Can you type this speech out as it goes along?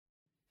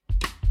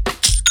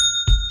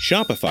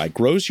Shopify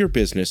grows your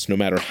business no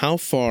matter how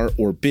far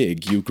or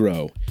big you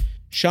grow.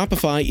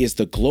 Shopify is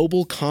the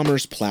global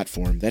commerce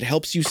platform that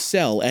helps you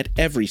sell at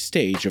every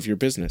stage of your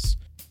business.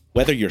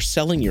 Whether you're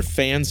selling your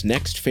fans'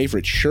 next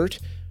favorite shirt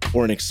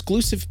or an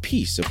exclusive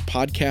piece of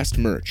podcast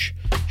merch,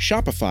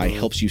 Shopify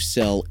helps you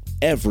sell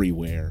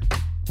everywhere.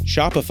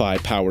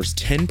 Shopify powers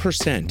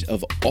 10%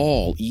 of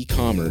all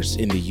e-commerce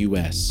in the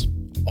U.S.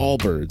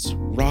 Allbirds,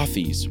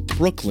 Rothy's,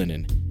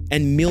 Brooklinen,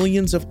 and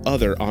millions of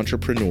other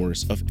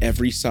entrepreneurs of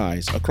every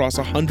size across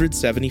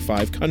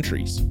 175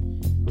 countries.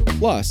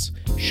 Plus,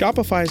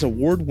 Shopify's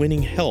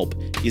award-winning help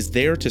is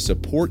there to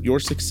support your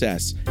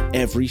success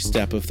every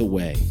step of the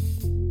way.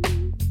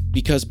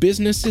 Because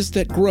businesses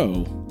that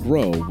grow,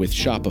 grow with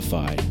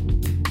Shopify.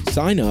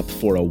 Sign up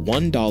for a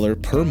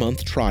 $1 per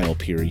month trial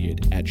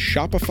period at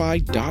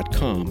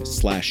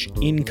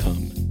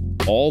shopify.com/income,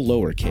 all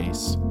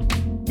lowercase.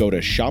 Go to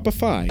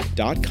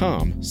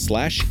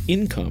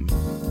shopify.com/income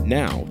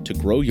now to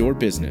grow your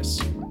business,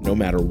 no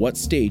matter what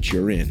stage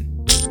you're in.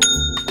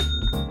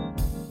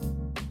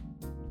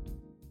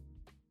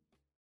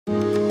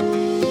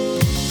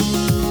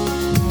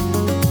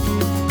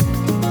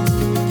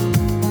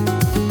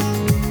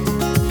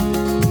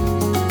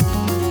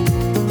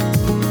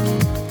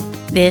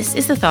 This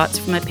is the Thoughts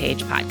from a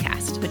Page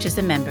podcast, which is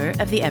a member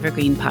of the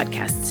Evergreen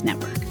Podcasts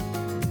Network.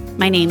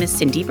 My name is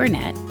Cindy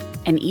Burnett,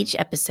 and each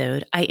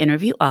episode I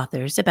interview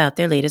authors about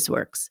their latest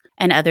works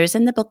and others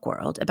in the book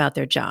world about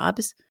their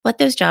jobs, what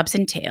those jobs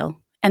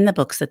entail, and the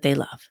books that they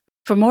love.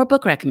 For more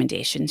book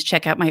recommendations,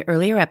 check out my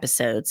earlier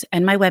episodes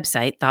and my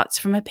website,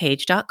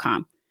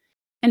 thoughtsfromapage.com,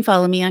 and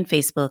follow me on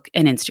Facebook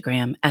and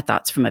Instagram at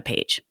Thoughts From A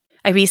Page.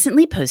 I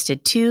recently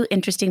posted 2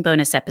 interesting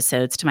bonus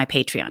episodes to my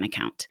Patreon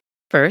account.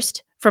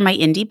 First, for my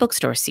indie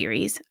bookstore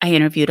series, I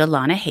interviewed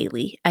Alana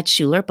Haley at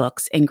Schuler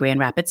Books in Grand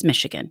Rapids,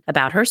 Michigan,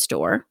 about her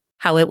store,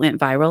 how it went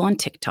viral on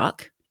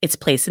TikTok, its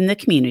place in the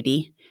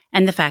community,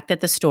 and the fact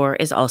that the store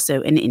is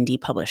also an indie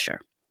publisher.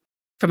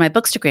 For my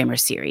Bookstagrammer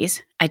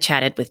series, I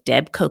chatted with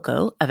Deb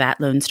Coco of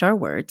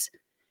 @LoneStarWords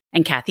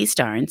and Kathy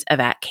Starnes of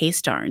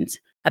 @KStarnes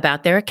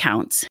about their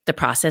accounts, the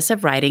process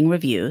of writing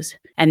reviews,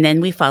 and then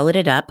we followed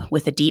it up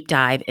with a deep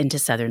dive into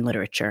Southern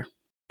literature.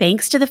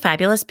 Thanks to the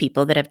fabulous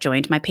people that have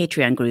joined my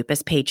Patreon group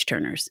as page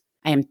turners.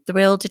 I am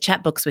thrilled to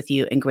chat books with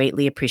you and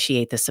greatly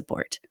appreciate the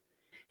support.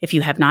 If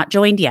you have not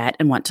joined yet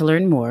and want to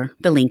learn more,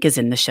 the link is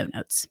in the show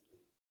notes.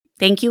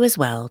 Thank you as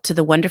well to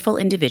the wonderful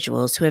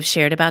individuals who have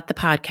shared about the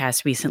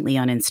podcast recently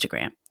on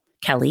Instagram.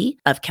 Kelly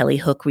of Kelly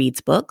Hook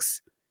Reads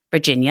Books,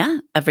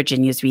 Virginia of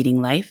Virginia's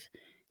Reading Life,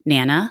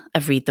 Nana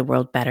of Read the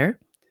World Better,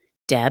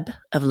 Deb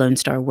of Lone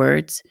Star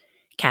Words,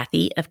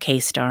 Kathy of K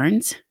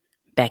Starnes,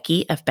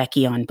 Becky of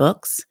Becky on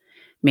Books,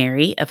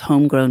 Mary of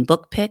Homegrown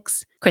Book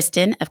Picks,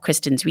 Kristen of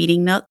Kristen's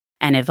Reading Nook,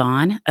 and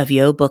Yvonne of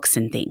Yo Books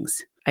and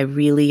Things. I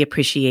really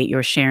appreciate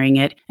your sharing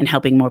it and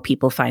helping more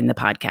people find the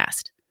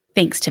podcast.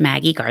 Thanks to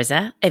Maggie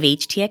Garza of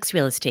HTX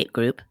Real Estate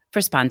Group for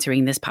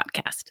sponsoring this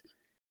podcast.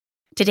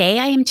 Today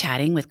I am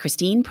chatting with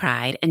Christine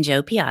Pride and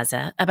Joe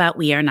Piazza about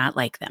We Are Not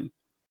Like Them.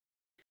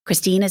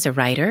 Christine is a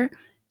writer,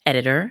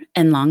 editor,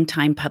 and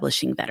longtime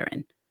publishing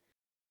veteran.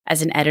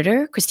 As an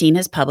editor, Christine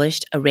has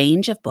published a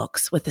range of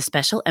books with a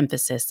special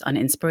emphasis on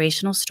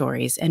inspirational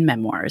stories and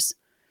memoirs.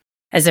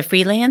 As a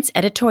freelance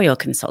editorial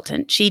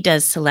consultant, she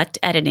does select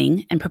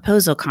editing and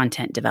proposal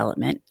content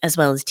development, as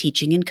well as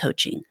teaching and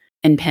coaching,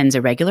 and pens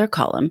a regular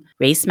column,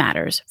 Race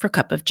Matters, for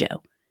Cup of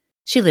Joe.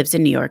 She lives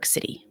in New York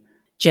City.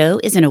 Joe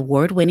is an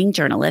award-winning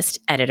journalist,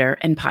 editor,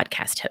 and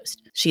podcast host.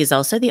 She is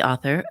also the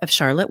author of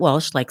Charlotte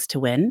Walsh Likes to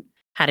Win,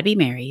 How to Be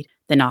Married,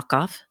 The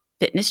Knockoff,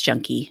 Fitness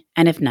Junkie,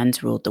 and If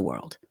Nuns Ruled the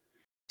World.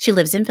 She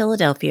lives in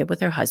Philadelphia with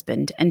her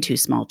husband and 2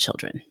 small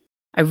children.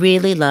 I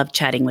really love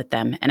chatting with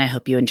them, and I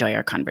hope you enjoy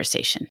our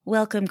conversation.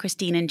 Welcome,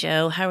 Christine and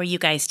Joe. How are you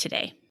guys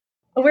today?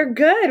 We're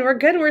good.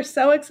 We're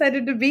so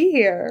excited to be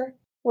here.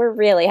 We're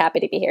really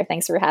happy to be here.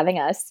 Thanks for having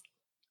us.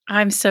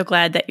 I'm so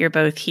glad that you're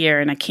both here,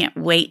 and I can't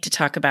wait to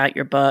talk about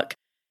your book.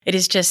 It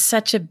is just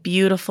such a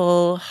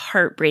beautiful,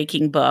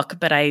 heartbreaking book,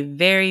 but I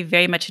very,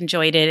 very much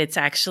enjoyed it. It's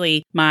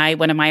actually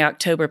one of my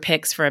October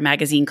picks for a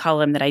magazine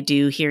column that I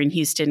do here in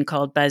Houston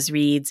called Buzz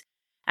Reads.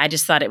 I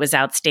just thought it was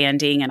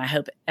outstanding, and I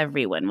hope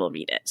everyone will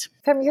read it.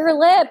 From your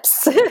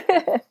lips.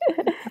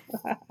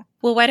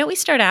 Well, why don't we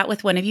start out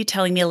with one of you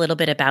telling me a little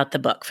bit about the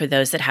book for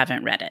those that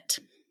haven't read it?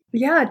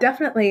 Yeah,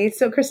 definitely.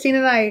 So Christine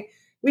and I,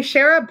 we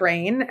share a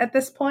brain at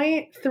this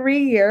point. 3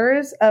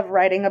 years of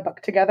writing a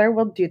book together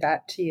will do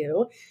that to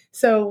you.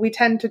 So we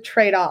tend to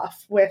trade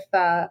off with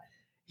you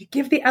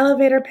give the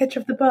elevator pitch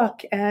of the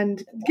book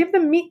and give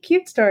the meet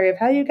cute story of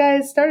how you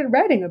guys started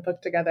writing a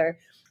book together.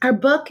 Our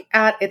book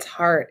at its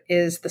heart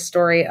is the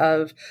story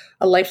of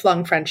a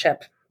lifelong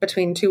friendship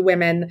between 2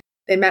 women.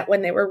 They met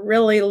when they were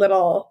really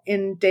little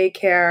in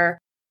daycare,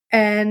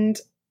 and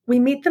we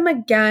meet them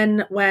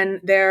again when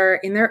they're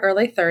in their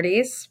early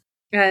 30s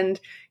and,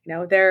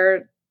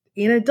 they're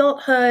in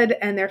adulthood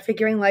and they're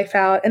figuring life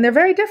out, and they're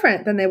very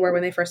different than they were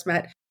when they first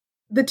met.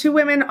 The 2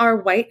 women are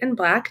white and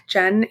black.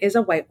 Jen is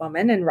a white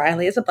woman and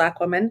Riley is a black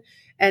woman,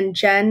 and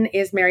Jen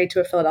is married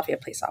to a Philadelphia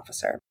police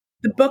officer.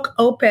 The book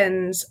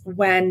opens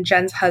when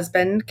Jen's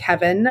husband,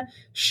 Kevin,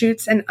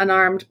 shoots an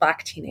unarmed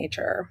Black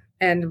teenager,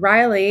 and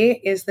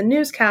Riley is the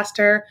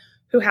newscaster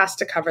who has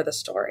to cover the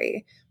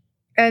story.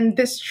 And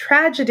this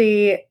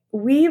tragedy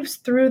weaves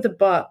through the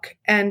book,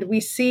 and we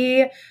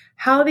see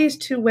how these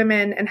two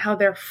women and how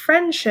their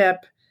friendship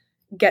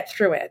get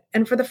through it.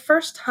 And for the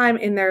first time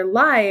in their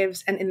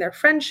lives and in their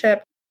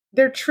friendship,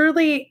 they're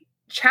truly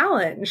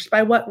challenged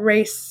by what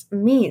race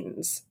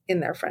means in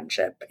their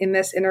friendship, in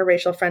this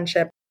interracial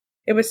friendship.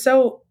 It was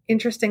so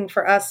interesting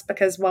for us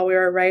because while we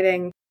were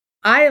writing,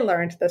 I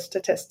learned the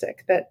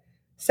statistic that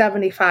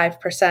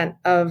 75%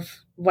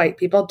 of white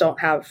people don't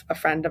have a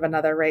friend of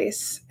another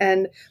race.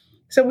 And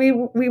so we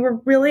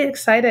were really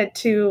excited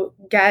to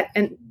get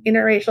an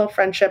interracial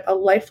friendship, a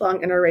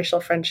lifelong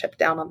interracial friendship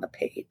down on the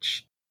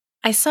page.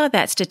 I saw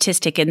that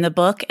statistic in the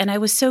book and I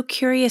was so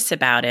curious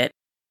about it.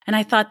 And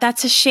I thought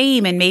that's a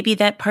shame. And maybe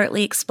that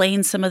partly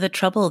explains some of the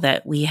trouble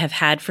that we have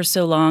had for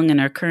so long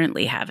and are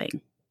currently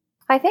having.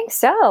 I think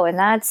so. And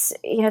that's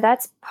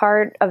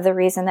part of the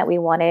reason that we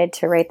wanted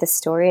to write the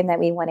story and that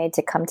we wanted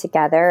to come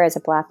together as a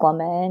Black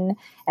woman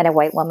and a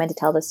white woman to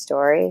tell the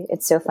story.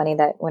 It's so funny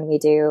that when we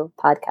do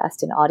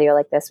podcast and audio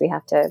like this, we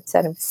have to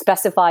sort of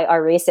specify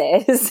our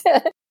races.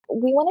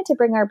 We wanted to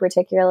bring our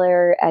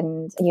particular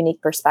and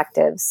unique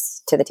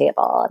perspectives to the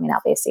table. I mean,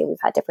 obviously, we've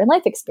had different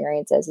life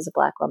experiences as a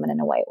Black woman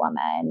and a white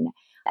woman.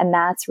 And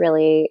that's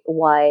really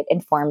what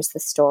informs the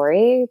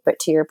story. But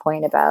to your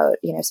point about,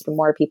 sort of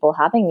more people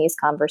having these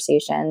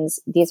conversations,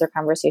 these are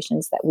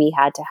conversations that we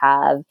had to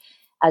have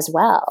as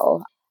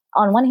well.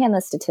 On one hand,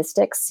 the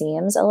statistics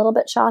seems a little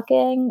bit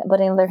shocking. But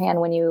on the other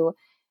hand, when you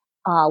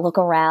look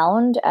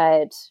around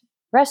at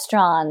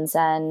restaurants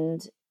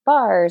and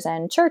bars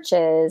and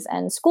churches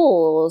and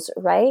schools,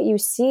 right, you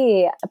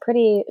see a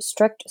pretty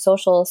strict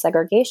social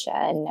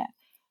segregation,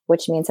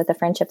 which means that the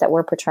friendship that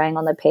we're portraying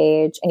on the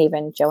page, and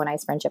even Joe and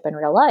I's friendship in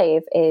real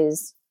life,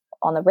 is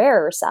on the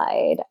rarer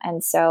side.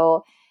 And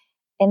so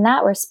in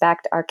that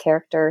respect, our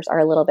characters are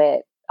a little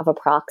bit of a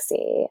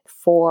proxy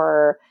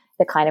for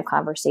the kind of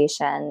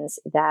conversations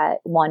that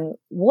one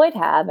would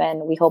have,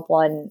 and we hope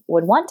one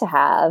would want to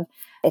have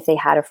if they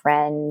had a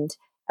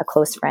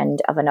close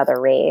friend of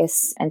another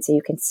race. And so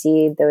you can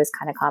see those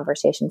kind of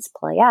conversations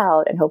play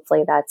out. And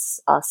hopefully that's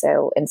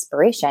also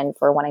inspiration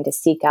for wanting to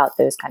seek out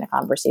those kind of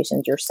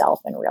conversations yourself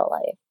in real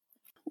life.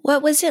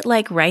 What was it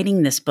like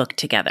writing this book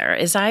together?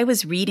 As I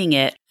was reading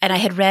it, and I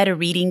had read a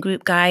reading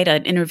group guide,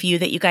 an interview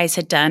that you guys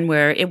had done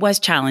where it was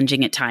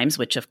challenging at times,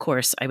 which of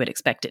course I would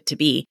expect it to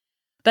be.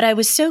 But I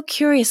was so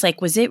curious,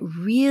 was it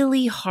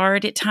really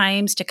hard at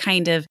times to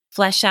kind of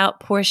flesh out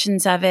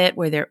portions of it?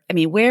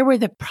 Where were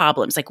the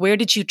problems? Where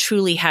did you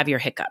truly have your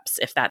hiccups,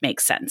 if that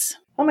makes sense?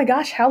 Oh my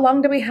gosh, how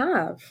long do we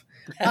have?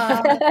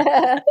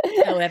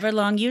 However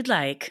long you'd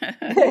like.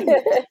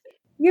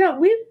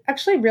 We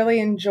actually really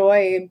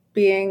enjoy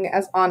being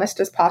as honest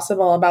as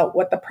possible about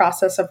what the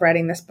process of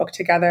writing this book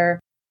together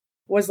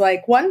was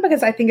like. One,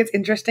 because I think it's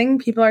interesting.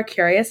 People are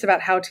curious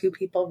about how two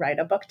people write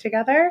a book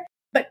together.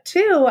 But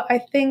two, I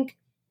think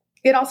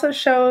it also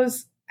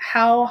shows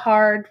how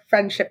hard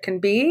friendship can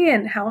be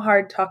and how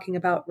hard talking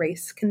about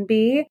race can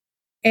be,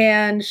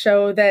 and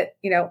show that,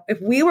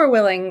 if we were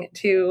willing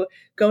to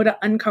go to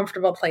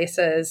uncomfortable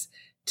places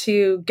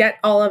to get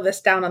all of this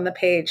down on the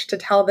page, to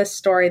tell this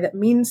story that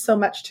means so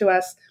much to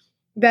us,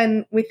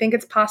 then we think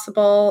it's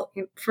possible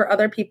for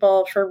other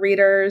people, for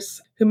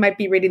readers who might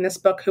be reading this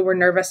book who were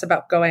nervous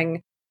about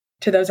going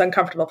to those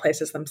uncomfortable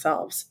places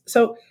themselves.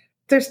 So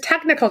there's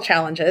technical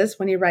challenges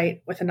when you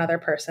write with another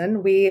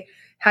person. We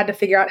had to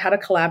figure out how to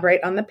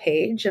collaborate on the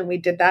page, and we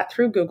did that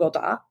through Google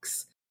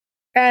Docs.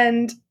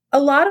 And a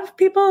lot of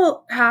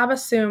people have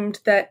assumed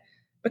that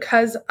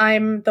because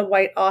I'm the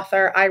white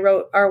author, I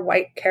wrote our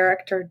white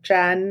character,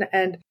 Jen,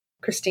 and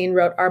Christine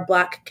wrote our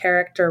Black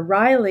character,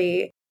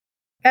 Riley.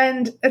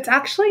 And it's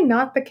actually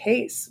not the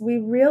case. We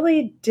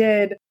really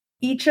did,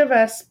 each of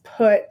us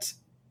put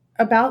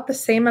about the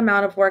same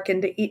amount of work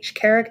into each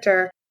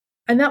character.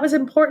 And that was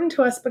important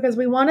to us because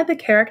we wanted the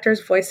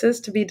characters' voices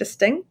to be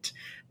distinct.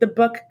 The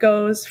book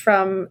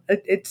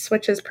it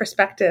switches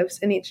perspectives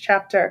in each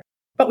chapter.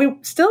 But we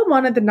still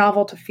wanted the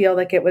novel to feel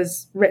like it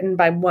was written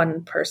by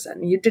one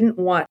person. You didn't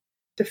want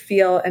to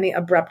feel any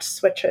abrupt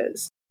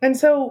switches. And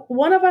so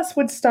one of us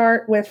would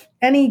start with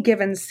any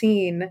given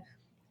scene,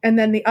 and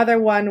then the other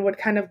one would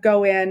kind of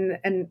go in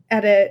and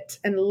edit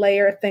and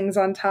layer things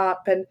on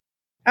top. And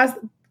as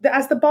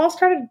the ball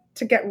started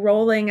to get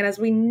rolling, and as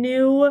we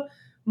knew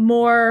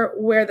more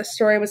where the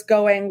story was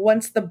going,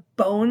 once the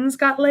bones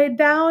got laid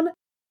down,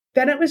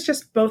 then it was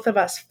just both of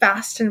us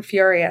fast and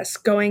furious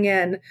going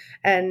in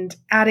and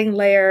adding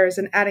layers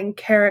and adding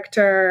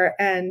character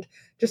and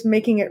just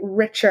making it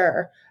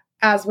richer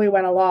as we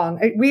went along.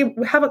 We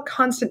have a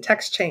constant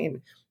text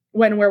chain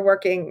when we're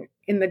working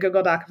in the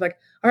Google Doc of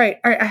all right,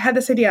 I had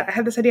this idea.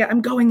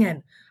 I'm going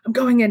in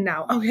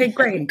now. Okay,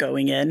 great. I'm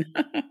going in.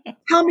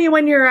 Tell me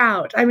when you're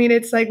out. I mean,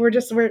 it's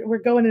we're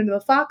going into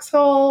the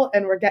foxhole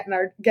and we're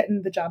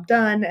getting the job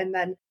done and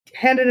then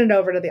handing it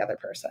over to the other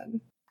person.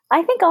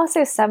 I think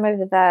also some of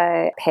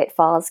the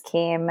pitfalls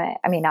came,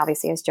 I mean,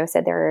 obviously, as Joe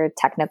said, there are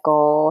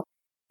technical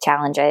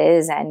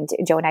challenges, and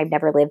Joe and I have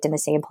never lived in the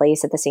same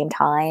place at the same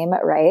time,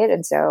 right?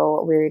 And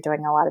so we were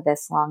doing a lot of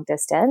this long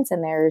distance,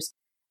 and there's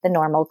the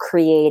normal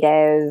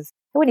creative,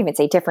 I wouldn't even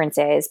say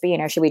differences,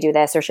 but, should we do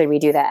this or should we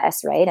do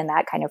this, right? And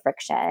that kind of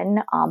friction.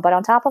 But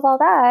on top of all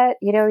that,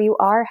 you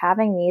are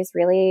having these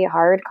really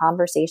hard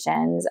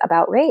conversations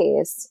about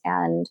race.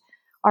 And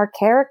our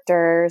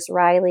characters,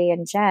 Riley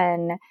and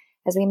Jen,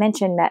 as we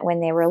mentioned, met when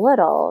they were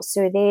little.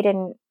 So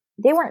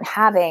they weren't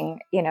having,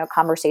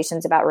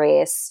 conversations about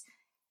race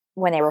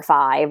when they were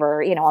 5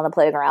 or, on the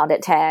playground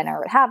at 10 or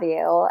what have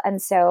you.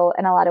 And so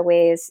in a lot of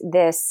ways,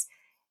 this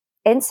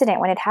incident,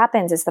 when it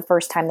happens, is the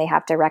first time they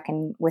have to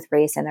reckon with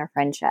race in their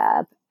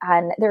friendship.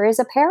 And there is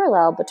a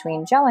parallel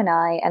between Joe and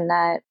I, and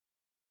that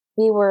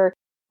we were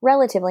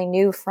relatively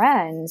new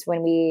friends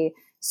when we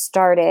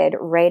started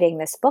writing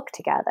this book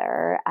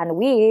together. And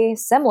we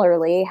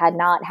similarly had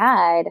not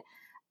had,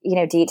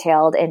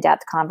 detailed,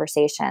 in-depth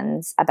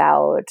conversations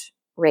about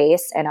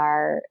race and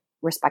our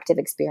respective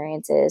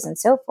experiences and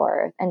so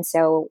forth. And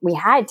so we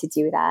had to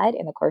do that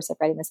in the course of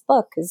writing this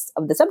book because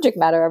of the subject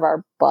matter of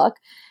our book.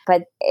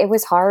 But it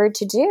was hard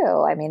to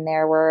do. I mean,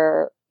 there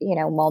were,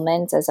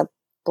 moments as a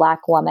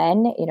Black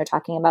woman,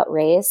 talking about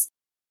race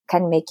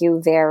can make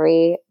you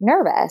very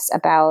nervous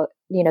about,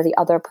 the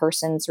other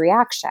person's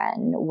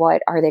reaction.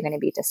 What are they going to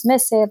be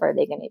dismissive? Are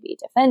they going to be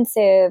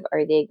defensive?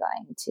 Are they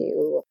going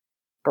to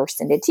burst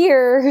into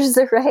tears,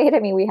 right? I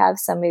mean, we have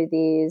some of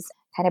these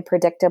kind of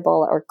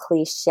predictable or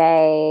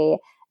cliche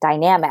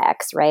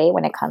dynamics, right,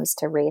 when it comes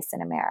to race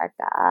in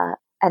America.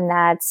 And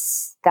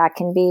that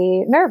can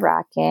be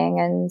nerve-wracking.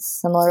 And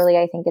similarly,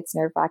 I think it's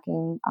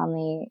nerve-wracking on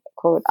the,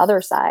 quote,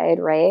 other side,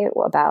 right,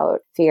 about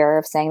fear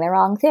of saying the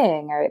wrong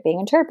thing or it being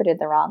interpreted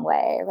the wrong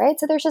way, right?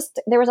 So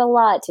there was a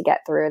lot to get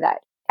through that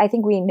I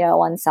think we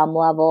know on some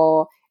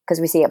level because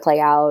we see it play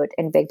out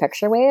in big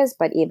picture ways,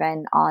 but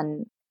even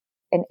on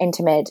an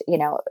intimate,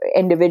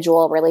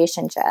 individual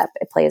relationship,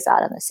 it plays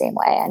out in the same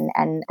way.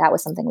 And that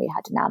was something we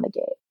had to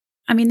navigate.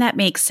 I mean, that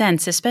makes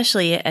sense,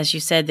 especially as you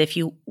said, if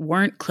you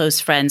weren't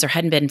close friends or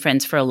hadn't been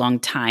friends for a long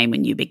time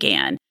when you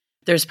began,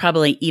 there's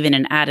probably even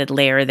an added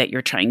layer that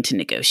you're trying to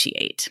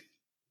negotiate.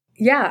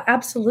 Yeah,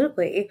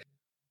 absolutely.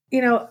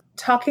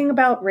 Talking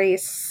about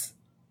race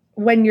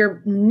when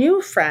you're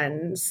new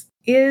friends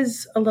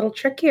is a little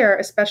trickier,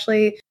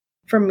 especially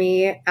for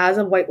me as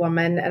a white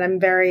woman. And I'm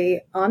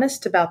very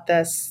honest about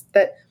this,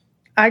 that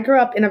I grew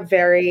up in a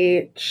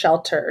very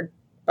sheltered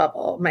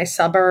bubble. My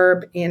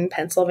suburb in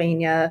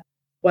Pennsylvania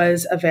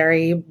was a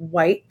very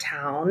white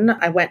town.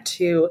 I went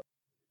to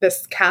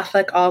this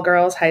Catholic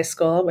all-girls high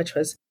school, which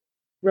was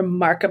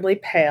remarkably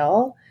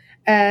pale.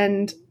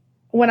 And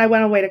when I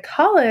went away to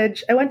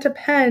college, I went to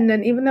Penn.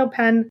 And even though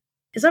Penn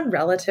is a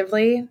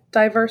relatively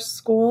diverse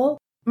school,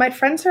 my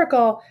friend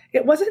circle,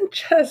 it wasn't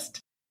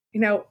just,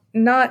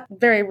 not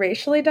very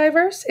racially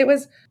diverse. It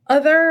was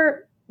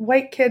other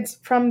white kids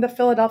from the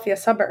Philadelphia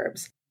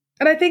suburbs.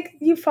 And I think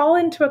you fall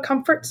into a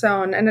comfort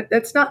zone, and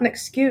it's not an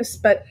excuse,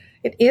 but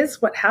it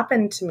is what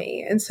happened to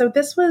me. And so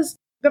this was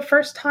the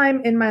first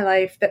time in my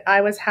life that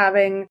I was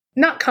having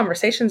not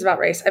conversations about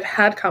race. I've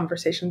had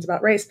conversations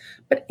about race,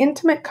 but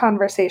intimate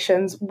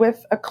conversations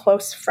with a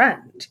close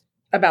friend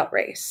about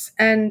race.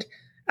 And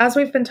as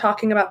we've been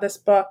talking about this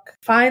book,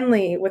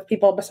 finally, with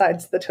people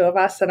besides the two of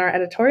us and our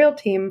editorial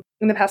team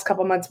in the past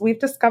couple months, we've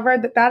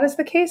discovered that is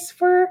the case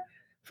for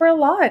a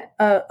lot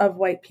of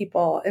white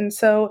people. And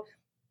so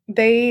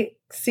they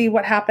see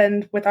what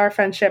happened with our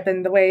friendship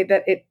and the way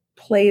that it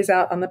plays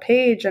out on the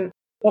page. And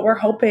what we're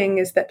hoping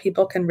is that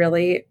people can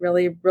really,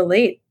 really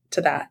relate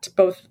to that,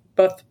 both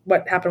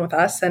what happened with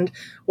us and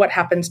what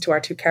happens to our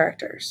two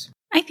characters.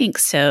 I think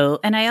so.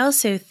 And I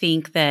also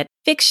think that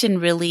fiction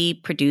really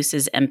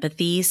produces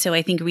empathy. So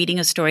I think reading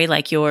a story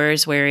like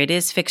yours, where it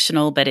is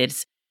fictional, but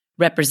it's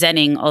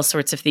representing all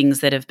sorts of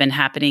things that have been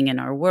happening in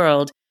our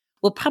world,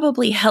 will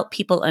probably help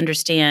people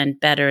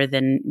understand better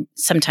than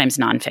sometimes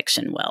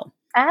nonfiction will.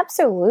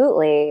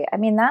 Absolutely. I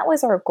mean, that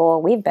was our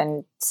goal. We've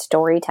been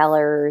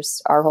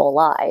storytellers our whole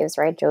lives,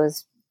 right?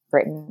 Joe's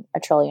written a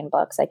trillion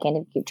books. I can't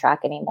even keep track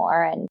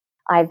anymore. And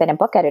I've been a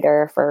book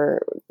editor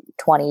for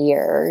 20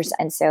 years.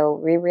 And so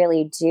we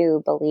really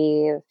do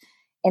believe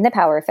in the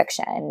power of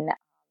fiction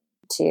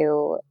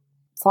to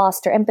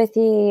foster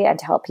empathy and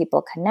to help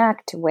people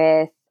connect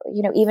with,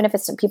 even if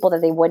it's people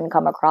that they wouldn't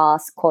come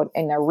across, quote,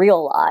 in their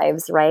real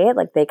lives, right?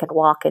 Like they could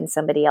walk in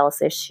somebody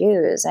else's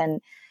shoes.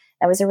 And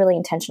that was a really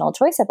intentional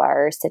choice of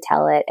ours to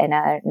tell it in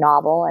a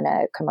novel, and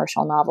a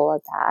commercial novel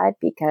at that,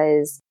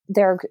 because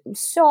there are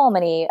so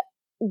many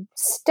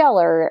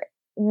stellar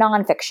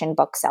nonfiction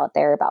books out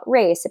there about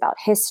race, about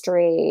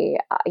history,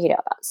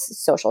 about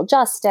social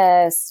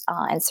justice,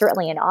 and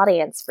certainly an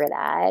audience for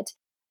that.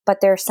 But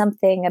there's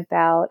something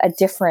about a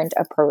different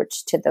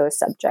approach to those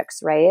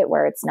subjects, right?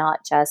 Where it's not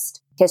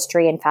just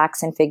history and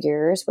facts and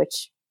figures,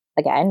 which,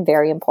 again,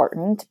 very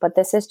important, but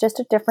this is just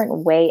a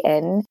different way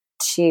in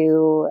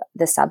to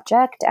the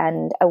subject,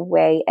 and a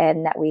way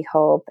in that we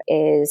hope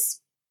is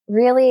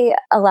really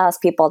allows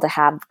people to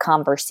have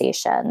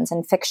conversations,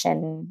 and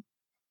fiction,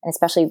 and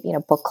especially,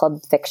 book club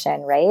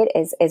fiction, right,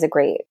 is a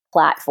great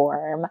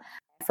platform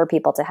for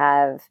people to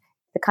have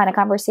the kind of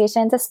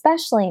conversations,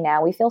 especially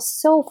now. We feel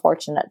so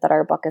fortunate that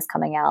our book is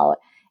coming out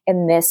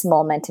in this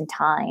moment in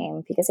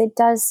time, because it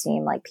does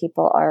seem like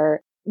people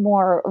are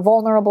more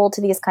vulnerable to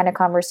these kind of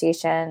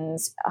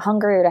conversations,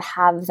 hungrier to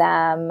have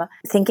them,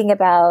 thinking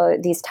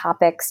about these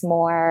topics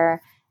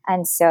more.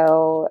 And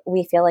so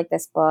we feel like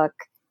this book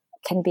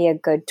can be a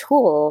good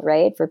tool,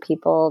 right, for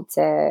people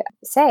to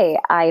say,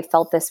 I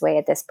felt this way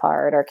at this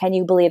part, or can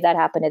you believe that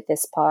happened at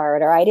this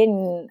part, or I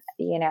didn't,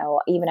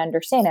 even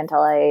understand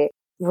until I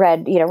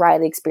read,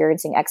 Riley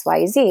experiencing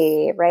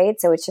XYZ, right?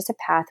 So it's just a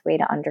pathway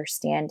to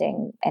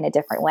understanding in a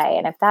different way.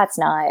 And if that's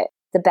not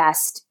the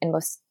best and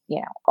most,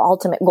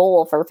 ultimate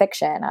goal for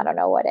fiction, I don't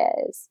know what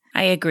is.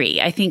 I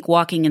agree. I think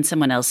walking in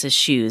someone else's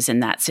shoes in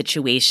that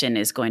situation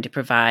is going to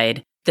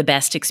provide the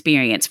best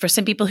experience for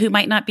some people who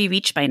might not be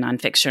reached by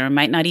nonfiction or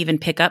might not even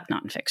pick up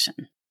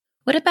nonfiction.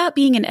 What about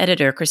being an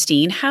editor,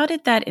 Christine? How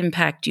did that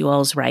impact you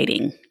all's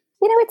writing?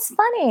 It's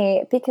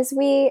funny because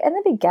we, in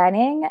the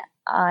beginning,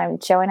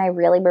 Joe and I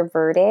really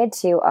reverted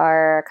to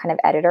our kind of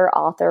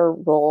editor-author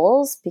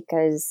roles,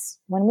 because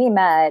when we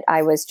met,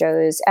 I was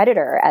Joe's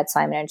editor at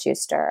Simon &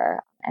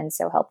 Schuster, and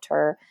so helped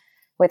her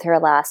with her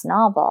last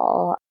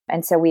novel.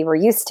 And so we were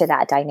used to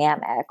that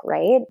dynamic,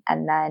 right?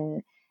 And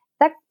then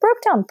that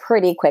broke down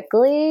pretty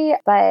quickly.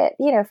 But,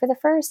 for the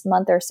first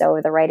month or so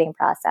of the writing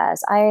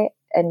process, I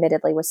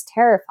admittedly was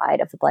terrified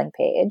of the blank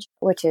page,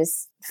 which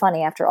is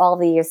funny after all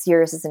these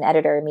years as an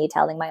editor, me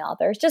telling my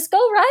authors, just go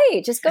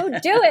write, just go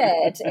do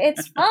it.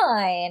 It's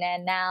fine.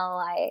 And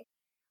now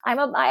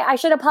I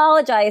should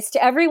apologize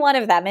to every one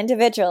of them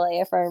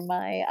individually for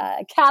my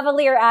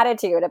cavalier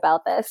attitude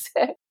about this.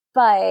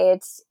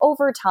 But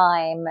over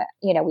time,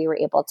 we were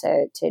able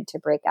to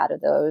break out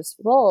of those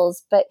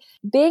roles. But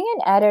being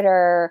an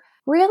editor,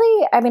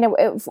 really,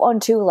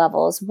 on two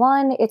levels.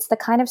 One, it's the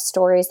kind of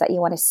stories that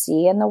you want to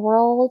see in the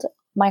world.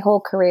 My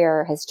whole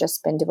career has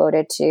just been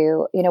devoted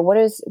to, what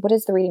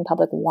does the reading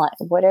public want?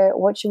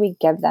 What should we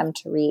give them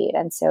to read?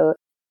 And so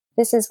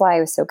this is why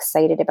I was so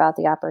excited about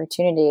the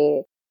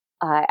opportunity.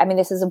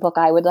 This is a book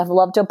I would have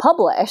loved to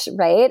publish,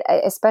 right?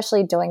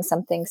 Especially doing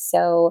something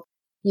so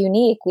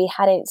unique. We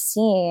hadn't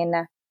seen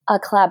a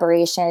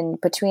collaboration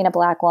between a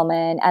Black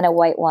woman and a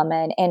white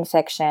woman in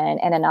fiction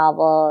in a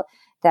novel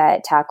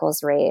that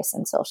tackles race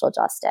and social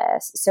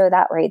justice. So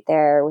that right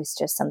there was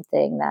just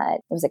something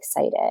that was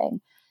exciting.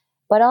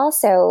 But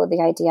also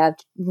the idea of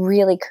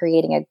really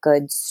creating a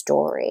good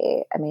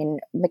story.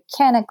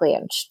 Mechanically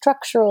and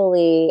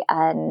structurally,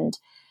 and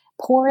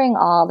pouring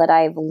all that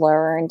I've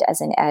learned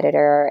as an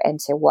editor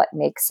into what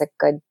makes a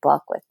good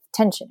book, with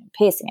tension and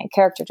pacing and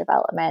character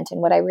development,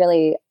 and what I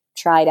really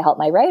try to help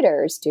my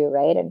writers do,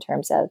 right, in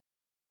terms of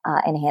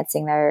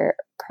enhancing their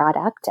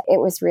product. It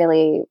was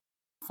really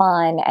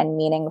fun and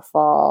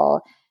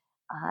meaningful.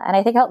 And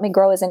I think helped me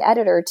grow as an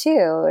editor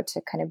too,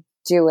 to kind of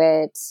do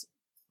it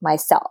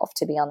myself,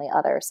 to be on the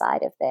other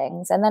side of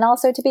things. And then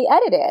also to be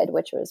edited,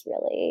 which was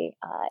really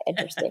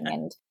interesting.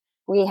 And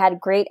we had a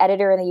great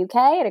editor in the UK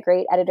and a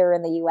great editor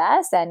in the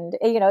US. And,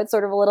 it's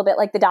sort of a little bit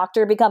like the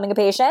doctor becoming a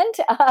patient,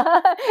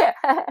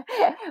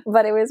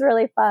 but it was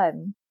really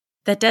fun.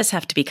 That does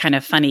have to be kind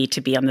of funny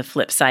to be on the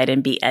flip side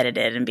and be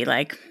edited and be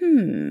like,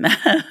 Well,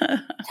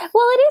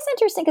 it is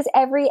interesting because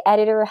every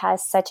editor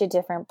has such a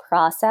different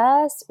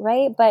process,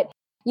 right? But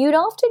you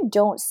often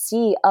don't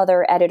see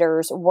other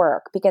editors'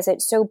 work because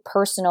it's so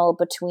personal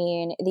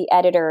between the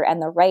editor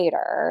and the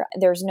writer.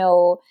 There's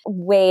no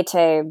way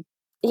to,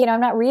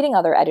 I'm not reading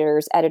other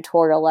editors'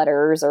 editorial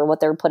letters or what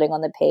they're putting on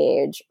the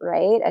page,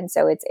 right? And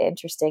so it's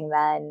interesting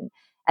then,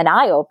 and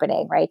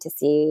eye-opening, right, to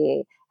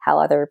see how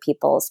other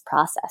people's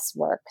process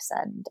works.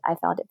 And I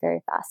found it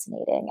very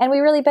fascinating. And we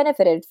really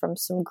benefited from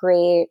some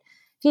great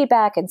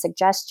feedback and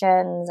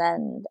suggestions.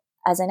 And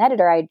as an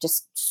editor, I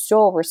just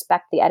so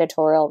respect the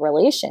editorial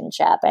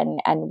relationship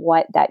and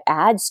what that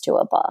adds to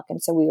a book.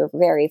 And so we were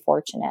very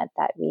fortunate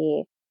that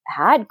we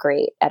had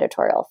great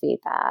editorial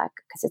feedback,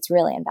 because it's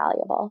really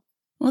invaluable.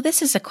 Well,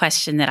 this is a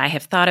question that I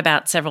have thought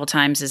about several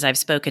times as I've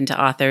spoken to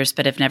authors,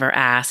 but have never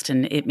asked.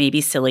 And it may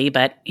be silly,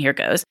 but here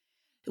goes.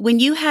 When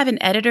you have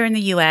an editor in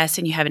the US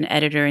and you have an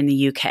editor in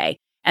the UK,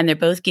 and they're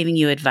both giving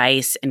you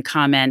advice and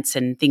comments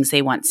and things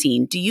they want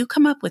seen, do you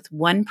come up with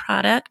one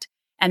product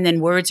and then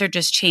words are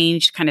just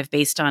changed kind of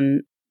based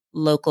on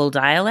local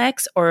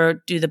dialects,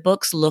 or do the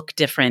books look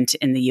different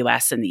in the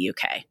US and the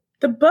UK?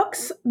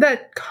 The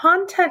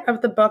content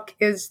of the book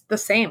is the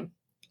same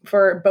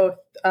for both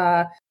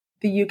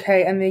the UK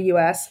and the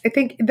US. I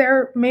think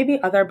there may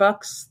be other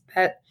books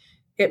that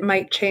it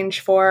might change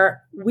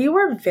for. We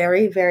were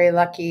very, very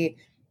lucky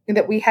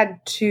that we had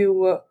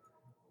two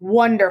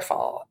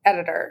wonderful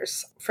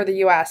editors for the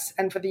US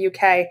and for the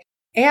UK.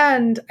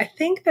 And I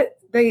think that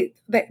they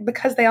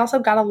because they also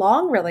got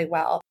along really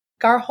well.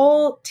 Our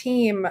whole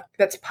team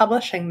that's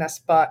publishing this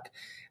book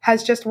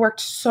has just worked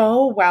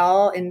so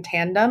well in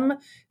tandem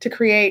to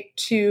create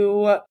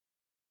two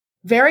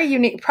very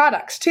unique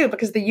products too,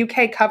 because the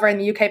UK cover and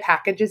the UK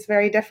package is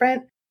very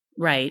different.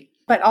 Right.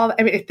 But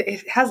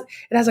it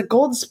has a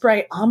gold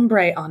spray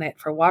ombre on it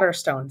for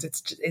Waterstones.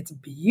 It's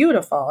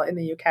beautiful in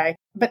the UK,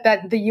 but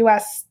that the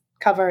US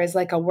cover is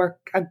like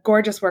a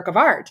gorgeous work of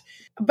art.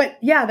 But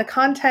yeah, the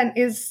content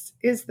is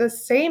the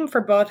same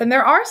for both, and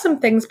there are some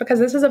things, because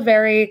this is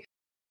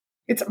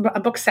it's a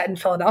book set in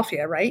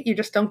Philadelphia, right? You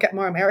just don't get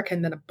more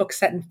American than a book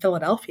set in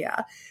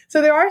Philadelphia.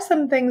 So there are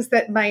some things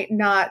that might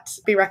not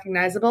be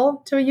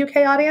recognizable to a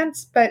UK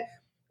audience, but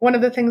one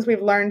of the things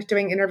we've learned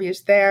doing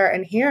interviews there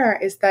and here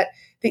is that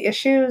the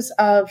issues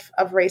of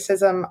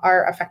racism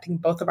are affecting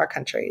both of our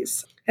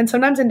countries, and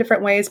sometimes in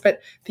different ways.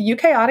 But the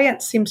UK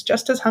audience seems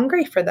just as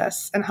hungry for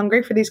this and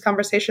hungry for these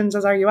conversations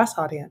as our US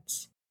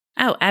audience.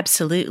 Oh,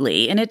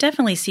 absolutely. And it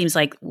definitely seems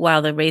like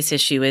while the race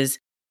issue is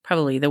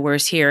probably the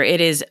worst here,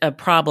 it is a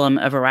problem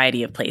a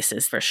variety of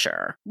places for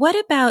sure. What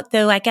about,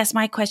 though, I guess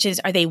my question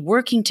is, are they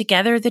working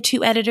together, the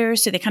two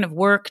editors? So they kind of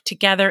work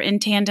together in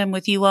tandem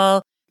with you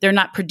all? They're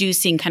not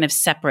producing kind of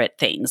separate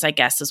things, I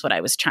guess is what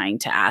I was trying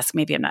to ask.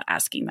 Maybe I'm not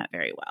asking that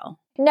very well.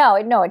 No,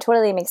 it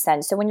totally makes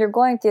sense. So when you're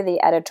going through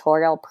the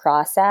editorial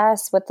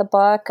process with the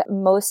book,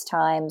 most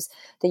times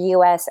the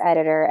US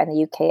editor and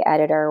the UK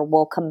editor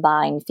will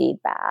combine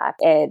feedback.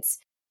 It's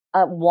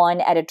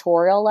one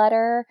editorial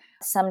letter.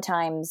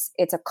 Sometimes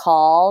it's a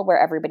call where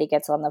everybody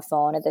gets on the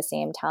phone at the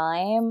same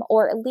time,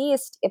 or at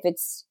least if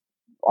it's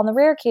on the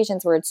rare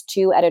occasions where it's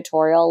two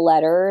editorial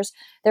letters,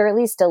 they're at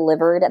least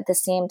delivered at the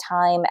same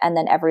time. And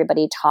then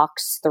everybody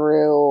talks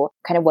through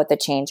kind of what the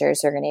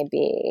changes are going to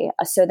be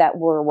so that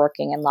we're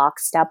working in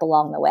lockstep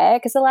along the way.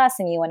 Because the last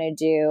thing you want to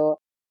do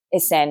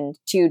is send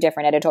two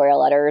different editorial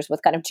letters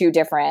with kind of two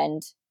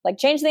different, like,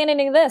 change the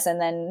ending to this.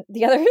 And then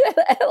the other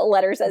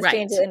letter says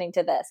change the ending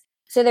to this.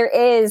 So there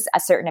is a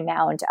certain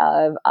amount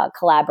of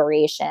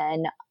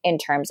collaboration in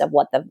terms of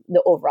what the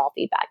overall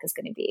feedback is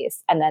going to be.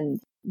 And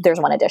then there's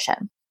one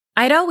addition.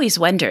 I'd always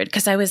wondered,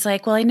 because I was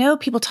like, well, I know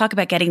people talk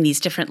about getting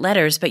these different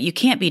letters, but you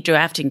can't be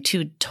drafting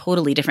two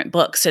totally different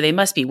books. So they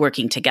must be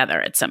working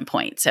together at some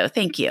point. So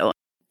thank you.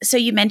 So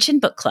you mentioned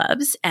book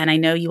clubs, and I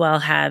know you all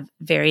have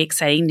very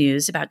exciting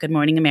news about Good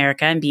Morning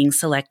America and being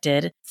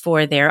selected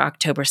for their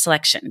October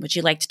selection. Would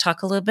you like to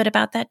talk a little bit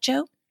about that,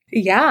 Jo?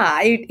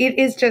 Yeah, it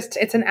is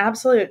it's an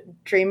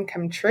absolute dream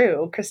come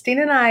true.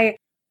 Christine and I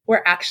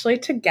were actually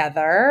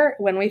together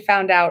when we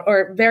found out,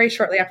 or very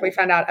shortly after we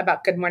found out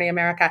about Good Morning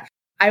America.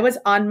 I was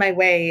on my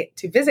way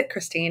to visit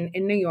Christine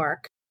in New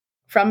York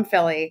from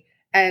Philly,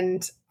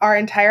 and our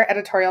entire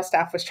editorial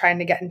staff was trying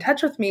to get in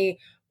touch with me,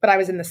 but I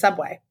was in the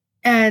subway.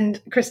 And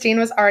Christine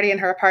was already in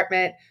her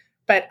apartment,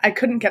 but I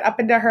couldn't get up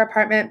into her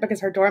apartment because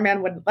her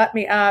doorman wouldn't let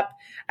me up.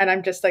 And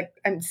I'm just like,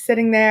 I'm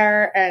sitting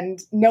there and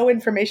no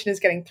information is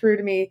getting through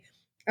to me.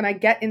 And I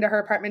get into her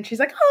apartment. She's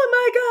like, oh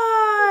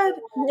my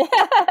God,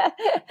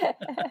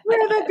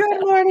 we're the Good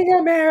Morning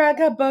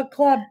America book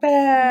club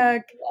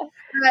back.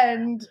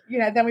 And,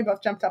 then we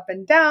both jumped up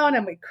and down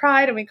and we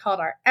cried and we called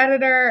our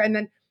editor.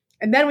 And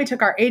then we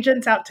took our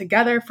agents out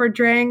together for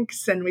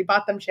drinks and we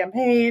bought them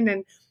champagne.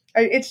 And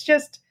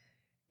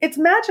it's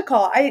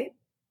magical.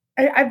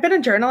 I've been a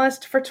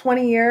journalist for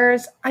 20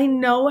 years. I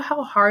know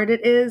how hard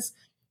it is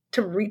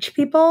to reach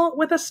people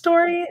with a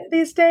story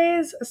these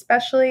days,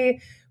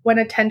 especially when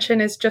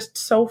attention is just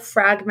so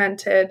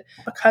fragmented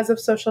because of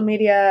social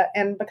media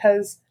and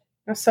because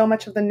so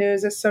much of the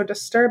news is so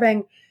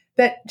disturbing,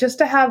 that just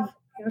to have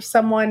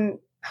someone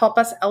help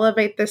us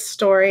elevate this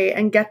story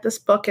and get this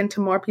book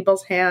into more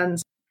people's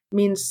hands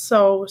means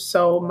so,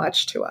 so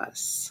much to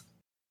us.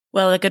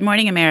 Well, the Good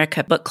Morning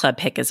America book club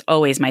pick is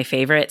always my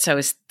favorite. So I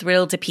was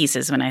thrilled to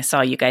pieces when I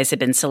saw you guys had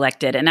been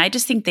selected. And I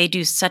just think they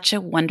do such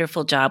a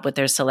wonderful job with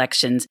their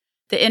selections,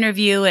 the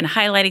interview and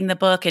highlighting the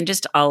book and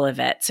just all of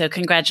it. So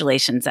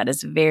congratulations. That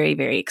is very,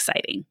 very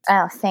exciting.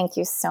 Oh, thank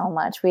you so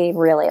much. We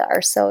really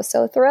are so,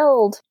 so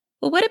thrilled.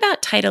 Well, what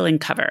about title and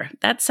cover?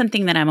 That's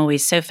something that I'm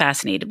always so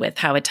fascinated with,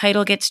 how a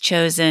title gets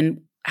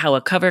chosen, how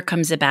a cover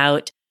comes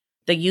about.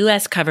 The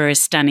US cover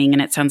is stunning,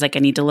 and it sounds like I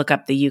need to look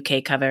up the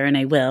UK cover, and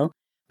I will.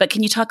 But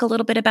can you talk a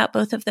little bit about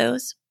both of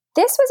those?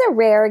 This was a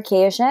rare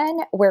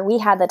occasion where we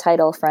had the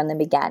title from the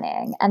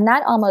beginning, and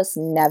that almost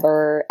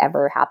never,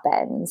 ever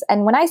happens.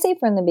 And when I say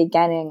from the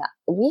beginning,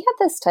 we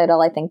had this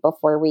title, I think,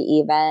 before we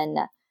even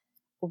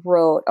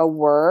wrote a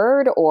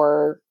word,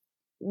 or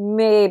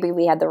maybe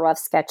we had the rough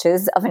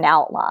sketches of an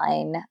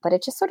outline, but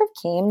it just sort of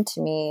came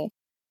to me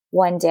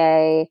one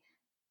day.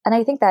 And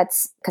I think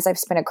that's because I've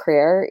spent a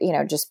career,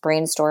 just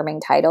brainstorming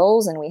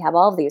titles, and we have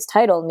all of these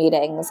title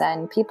meetings,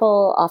 and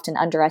people often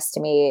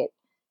underestimate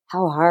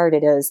how hard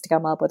it is to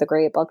come up with a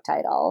great book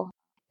title.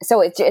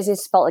 So it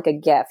just felt like a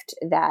gift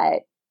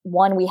that,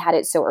 one, we had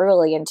it so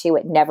early, and two,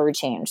 it never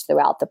changed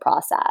throughout the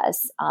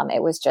process.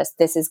 It was just,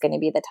 this is going to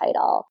be the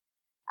title.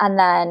 And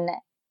then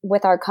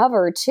with our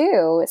cover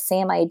too,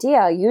 same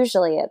idea.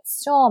 Usually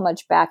it's so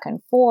much back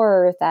and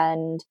forth,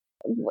 and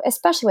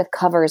especially with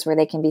covers where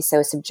they can be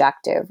so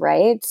subjective,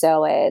 right?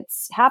 So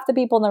it's half the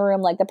people in the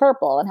room like the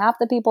purple and half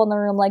the people in the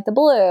room like the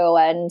blue.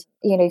 And,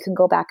 you can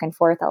go back and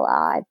forth a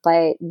lot.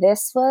 But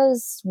this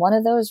was one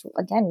of those,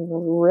 again,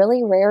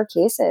 really rare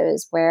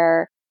cases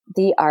where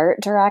the art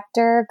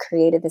director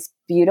created this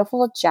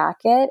beautiful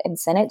jacket and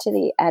sent it to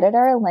the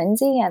editor,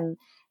 Lindsay, and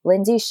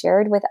Lindsay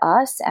shared with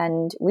us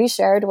and we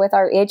shared with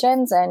our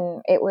agents,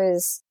 and it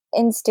was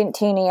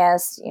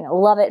instantaneous,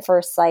 love at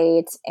first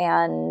sight.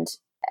 And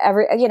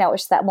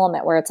it's that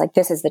moment where it's like,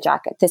 this is the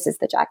jacket, this is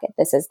the jacket,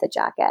 this is the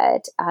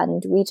jacket.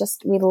 And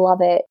we love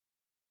it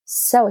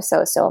so,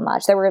 so, so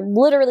much. There were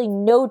literally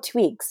no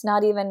tweaks,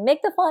 not even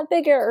make the font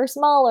bigger or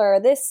smaller,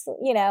 this,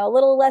 a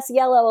little less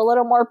yellow, a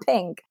little more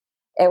pink.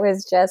 It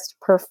was just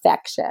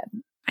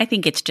perfection. I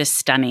think it's just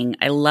stunning.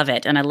 I love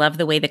it. And I love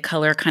the way the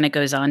color kind of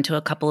goes on to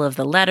a couple of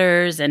the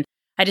letters. And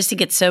I just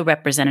think it's so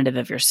representative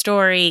of your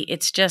story.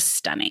 It's just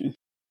stunning.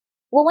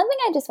 Well, one thing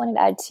I just wanted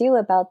to add too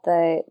about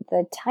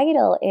the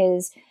title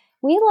is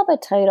we love a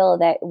title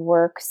that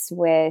works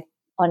with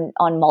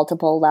on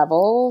multiple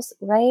levels,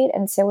 right?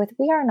 And so with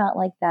We Are Not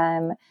Like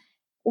Them,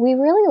 we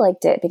really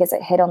liked it because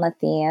it hit on the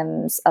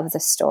themes of the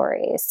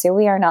story. So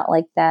we are not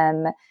like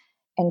them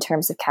in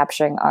terms of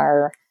capturing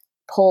our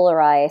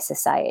polarized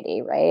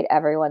society, right?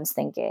 Everyone's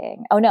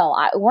thinking, oh no,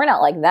 we're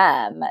not like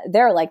them.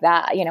 They're like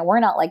that. We're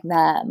not like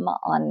them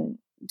on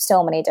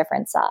so many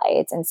different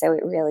sides. And so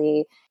it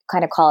really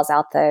kind of calls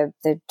out the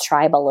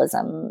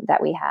tribalism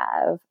that we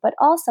have. But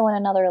also on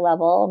another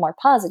level, a more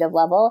positive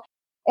level,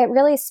 it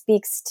really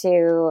speaks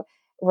to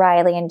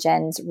Riley and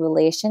Jen's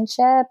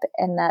relationship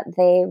and that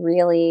they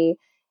really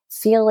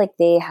feel like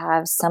they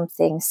have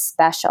something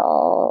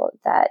special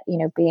that,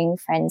 being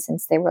friends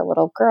since they were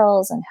little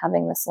girls and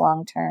having this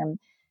long-term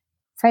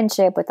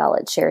friendship with all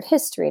its shared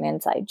history and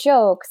inside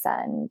jokes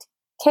and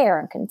care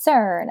and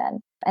concern.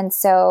 And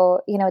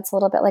so, it's a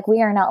little bit like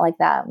we are not like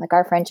them. Like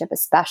our friendship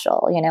is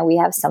special. We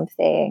have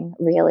something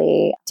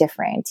really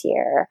different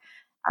here.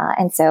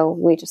 And so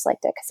we just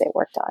liked it because it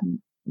worked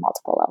on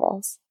multiple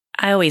levels.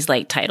 I always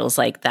like titles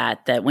like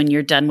that when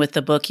you're done with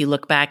the book, you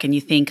look back and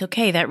you think,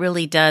 okay, that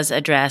really does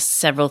address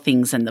several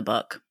things in the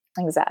book.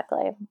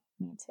 Exactly.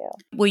 Me too.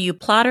 Were you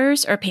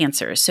plotters or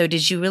pantsers? So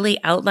did you really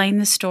outline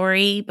the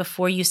story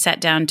before you sat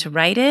down to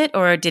write it?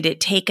 Or did it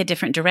take a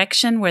different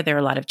direction? Were there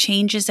a lot of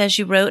changes as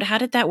you wrote? How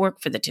did that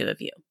work for the two of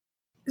you?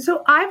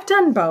 So I've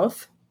done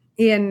both.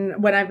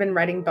 When I've been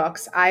writing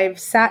books, I've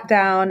sat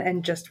down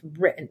and just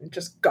written,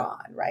 just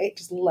gone, right?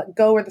 Just let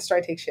go where the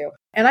story takes you.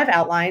 And I've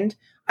outlined.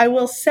 I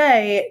will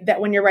say that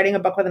when you're writing a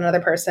book with another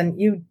person,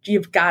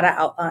 you've got to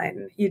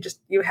outline.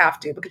 You have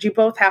to, because you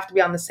both have to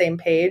be on the same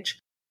page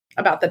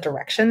about the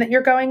direction that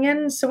you're going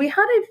in. So we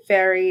had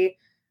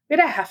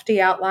a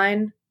hefty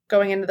outline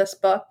going into this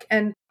book.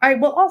 And I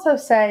will also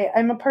say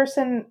I'm a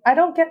person, I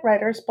don't get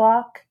writer's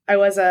block. I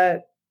was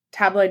a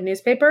tabloid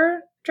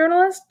newspaper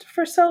journalist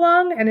for so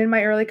long and in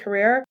my early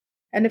career.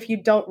 And if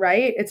you don't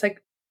write, it's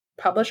like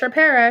publish or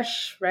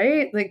perish,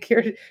 right? Like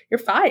you're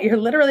fired. You're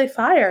literally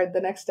fired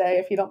the next day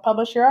if you don't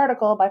publish your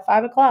article by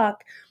 5:00,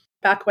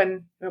 back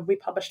when we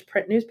published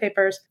print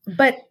newspapers.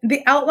 But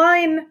the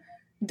outline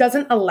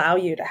doesn't allow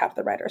you to have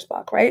the writer's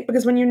block, right?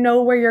 Because when you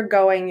know where you're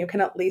going, you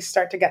can at least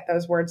start to get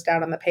those words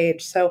down on the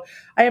page. So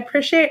I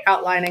appreciate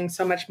outlining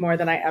so much more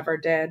than I ever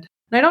did.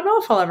 And I don't know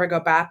if I'll ever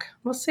go back.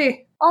 We'll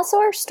see. Also,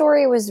 our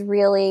story was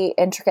really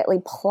intricately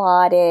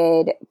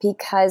plotted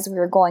because we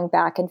were going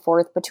back and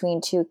forth between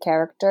two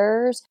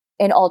characters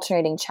in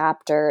alternating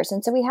chapters.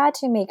 And so we had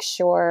to make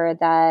sure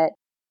that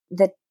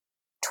the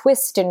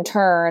twists and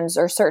turns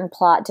or certain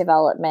plot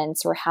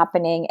developments were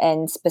happening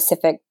in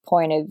specific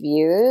point of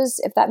views,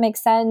 if that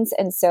makes sense.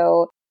 And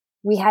so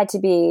we had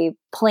to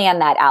plan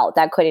that out.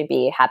 That couldn't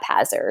be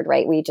haphazard,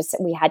 right? We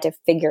had to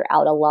figure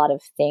out a lot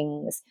of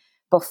things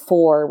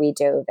before we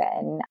dove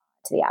in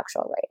to the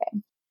actual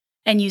writing.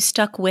 And you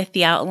stuck with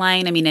the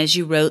outline? I mean, as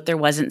you wrote, there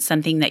wasn't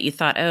something that you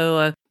thought,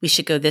 we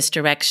should go this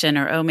direction,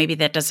 or, maybe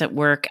that doesn't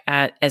work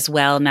as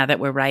well now that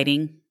we're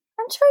writing?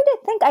 I'm trying to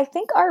think. I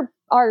think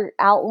our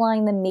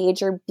outline, the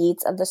major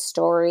beats of the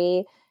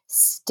story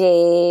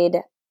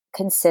stayed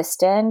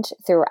consistent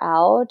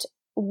throughout.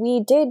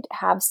 We did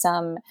have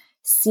some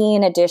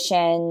scene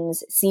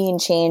additions, scene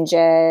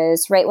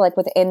changes, right? Like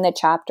within the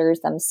chapters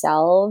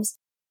themselves,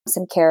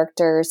 some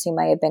characters who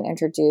might have been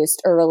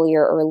introduced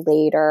earlier or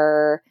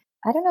later.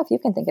 I don't know if you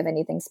can think of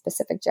anything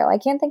specific, Joe. I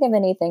can't think of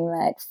anything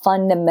that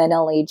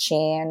fundamentally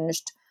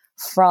changed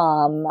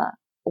from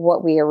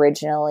what we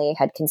originally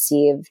had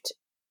conceived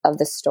of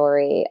the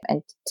story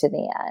and to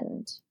the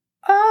end.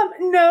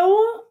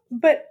 No,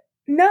 but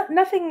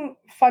nothing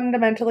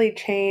fundamentally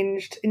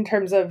changed in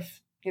terms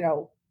of,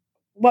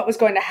 what was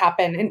going to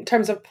happen in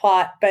terms of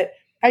plot. But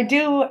I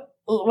do,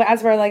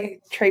 as we're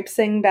like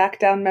traipsing back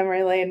down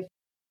memory lane,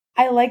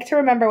 I like to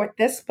remember with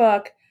this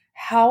book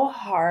how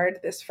hard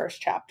this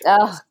first chapter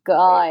was. Oh,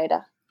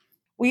 God.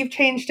 We've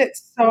changed it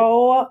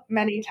so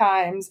many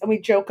times, and we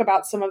joke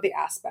about some of the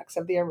aspects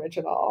of the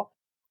original.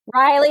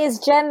 Riley's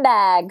gem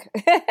bag.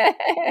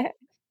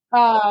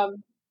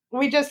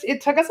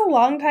 it took us a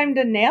long time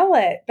to nail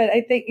it. But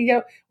I think,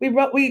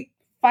 we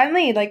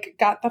finally like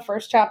got the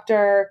first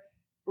chapter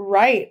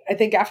right. I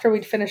think after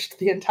we'd finished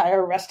the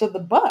entire rest of the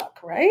book,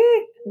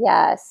 right?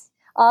 Yes.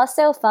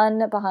 Also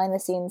fun behind the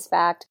scenes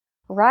fact.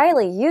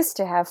 Riley used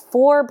to have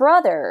 4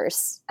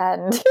 brothers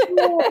and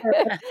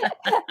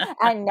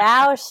and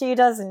now she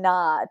does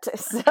not.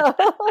 So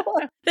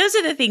those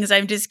are the things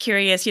I'm just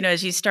curious,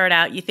 as you start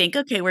out, you think,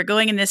 okay, we're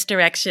going in this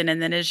direction.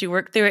 And then as you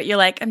work through it, you're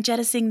like, I'm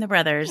jettisoning the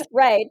brothers.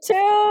 Right.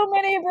 Too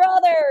many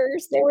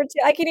brothers. There were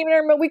I can't even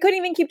remember. We couldn't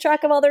even keep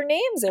track of all their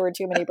names. There were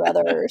too many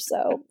brothers.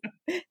 So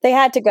they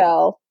had to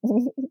go.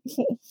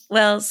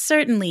 Well,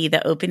 certainly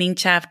the opening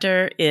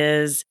chapter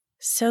is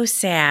so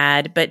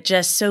sad, but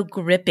just so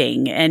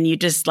gripping. And you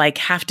just like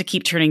have to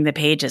keep turning the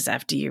pages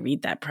after you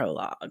read that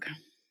prologue.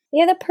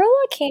 Yeah, the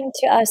prologue came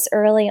to us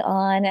early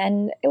on,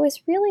 and it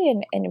was really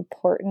an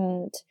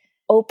important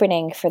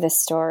opening for the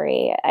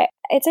story.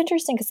 It's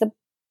interesting because the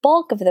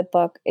bulk of the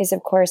book is,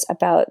 of course,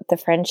 about the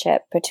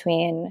friendship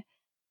between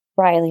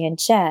Riley and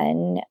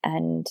Jen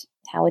and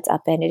how it's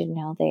upended and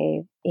how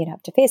they,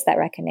 have to face that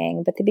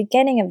reckoning. But the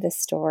beginning of the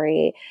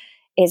story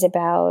is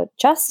about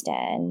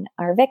Justin,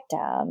 our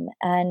victim.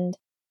 And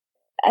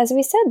as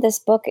we said, this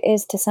book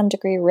is to some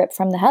degree ripped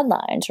from the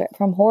headlines, ripped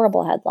from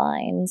horrible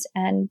headlines.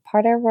 And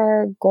part of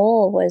our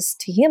goal was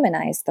to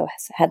humanize those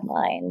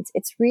headlines.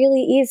 It's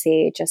really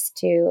easy just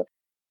to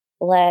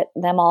let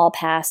them all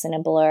pass in a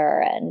blur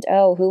and,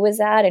 oh, who was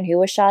that and who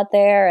was shot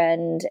there?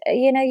 And,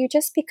 you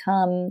just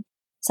become,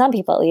 some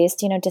people at least,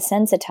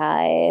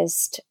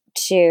 desensitized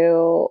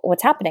to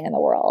what's happening in the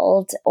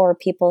world, or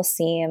people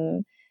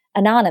seem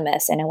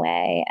anonymous in a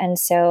way. And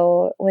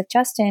so with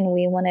Justin,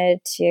 we wanted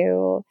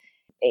to,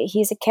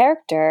 he's a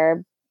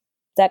character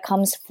that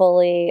comes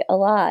fully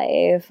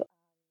alive.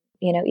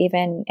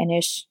 Even in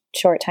his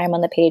short time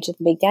on the page at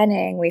the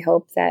beginning, we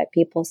hope that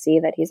people see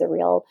that he's a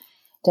real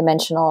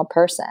dimensional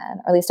person,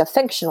 or at least a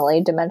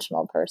fictionally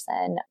dimensional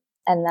person,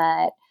 and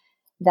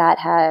that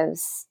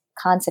has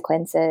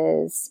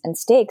consequences and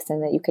stakes,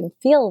 and that you can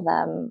feel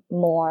them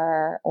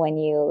more when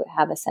you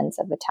have a sense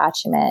of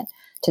attachment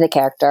to the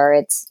character.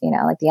 It's,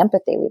 like the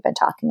empathy we've been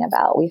talking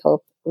about. We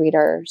hope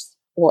readers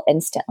will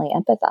instantly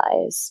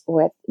empathize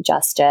with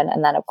Justin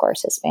and then, of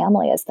course, his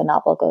family as the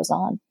novel goes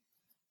on.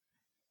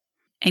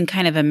 And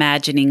kind of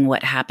imagining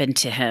what happened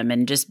to him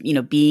and just,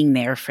 being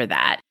there for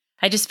that.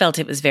 I just felt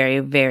it was very,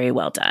 very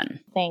well done.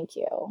 Thank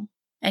you.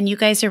 And you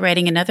guys are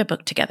writing another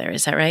book together,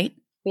 is that right?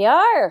 We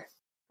are.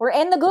 We're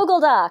in the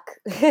Google Doc.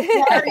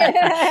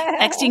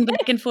 Texting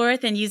back and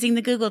forth and using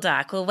the Google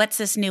Doc. Well, what's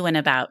this new one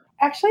about?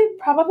 Actually,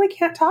 probably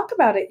can't talk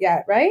about it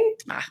yet, right?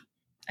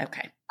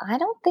 Okay. I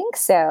don't think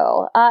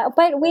so.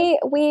 But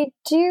we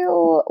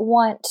do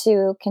want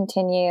to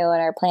continue,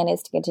 and our plan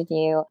is to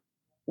continue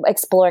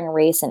exploring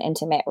race and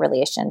intimate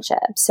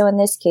relationships. So in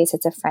this case,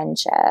 it's a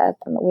friendship.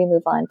 We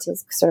move on to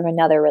sort of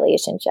another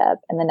relationship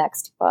in the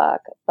next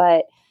book.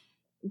 But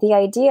the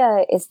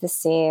idea is the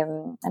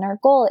same, and our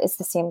goal is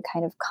the same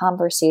kind of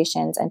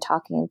conversations and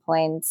talking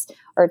points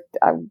or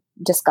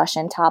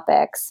discussion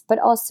topics, but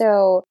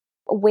also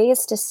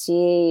ways to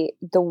see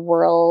the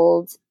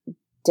world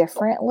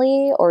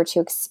differently, or to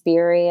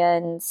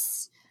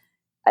experience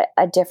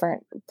a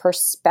different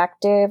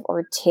perspective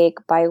or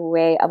take by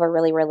way of a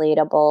really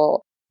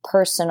relatable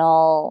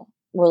personal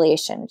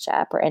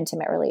relationship or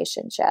intimate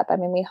relationship. I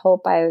mean, we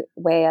hope by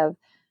way of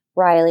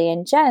Riley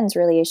and Jen's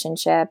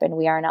relationship, and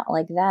We Are Not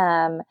Like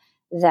Them,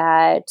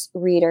 that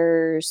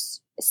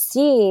readers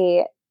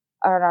see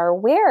and are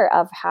aware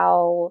of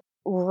how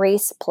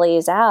race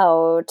plays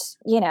out,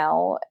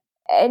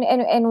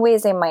 in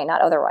ways they might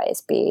not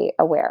otherwise be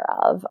aware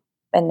of.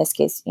 In this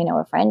case,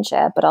 a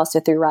friendship, but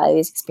also through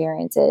Riley's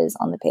experiences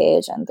on the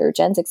page and through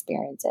Jen's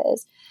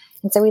experiences.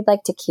 And so we'd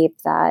like to keep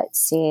that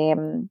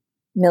same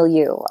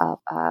milieu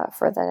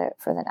for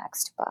the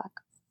next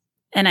book.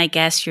 And I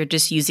guess you're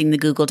just using the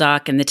Google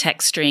Doc and the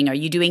text string. Are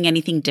you doing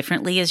anything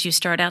differently as you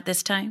start out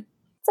this time?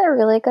 That's a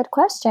really good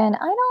question.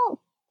 I don't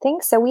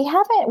think so. We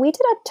did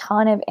a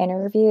ton of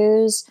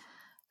interviews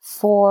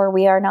for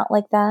We Are Not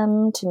Like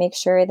Them to make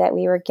sure that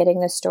we were getting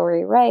the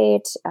story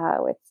right,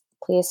 with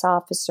police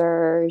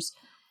officers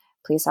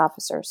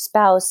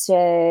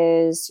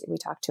spouses. We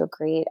talked to a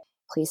great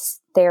police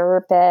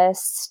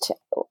therapist.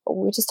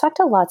 We just talked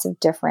to lots of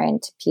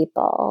different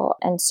people.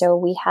 And so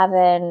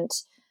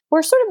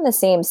we're sort of in the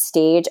same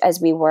stage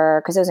as we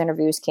were, because those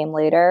interviews came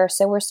later.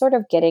 So we're sort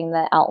of getting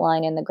the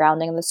outline and the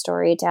grounding of the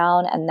story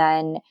down, and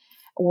then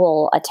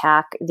we'll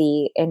attack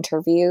the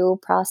interview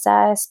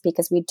process,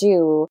 because we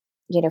do,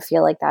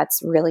 feel like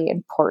that's really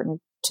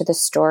important to the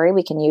story.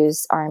 We can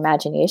use our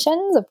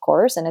imaginations, of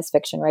course, and as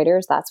fiction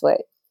writers, that's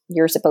what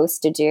you're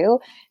supposed to do.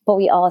 But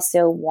we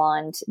also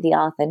want the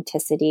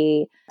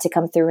authenticity to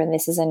come through. And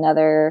this is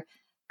another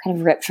kind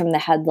of ripped from the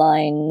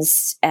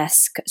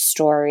headlines-esque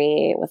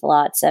story with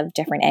lots of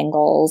different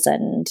angles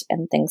and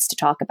things to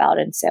talk about.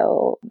 And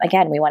so,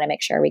 again, we want to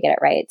make sure we get it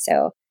right.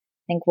 So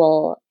I think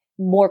we'll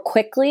more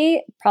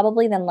quickly,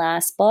 probably than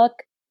last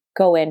book,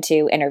 go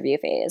into interview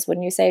phase,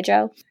 wouldn't you say,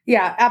 Jo?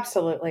 Yeah,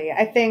 absolutely.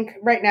 I think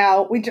right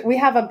now we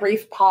have a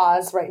brief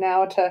pause right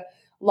now to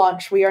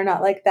launch We Are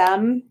Not Like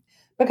Them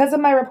because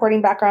of my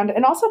reporting background,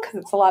 and also because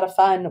it's a lot of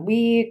fun.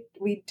 We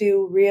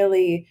do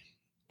really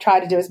try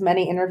to do as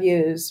many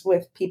interviews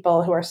with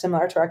people who are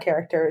similar to our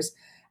characters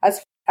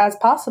as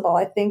possible.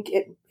 I think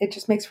it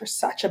just makes for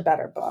such a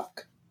better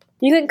book.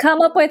 You can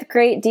come up with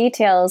great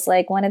details.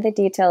 Like one of the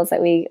details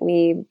that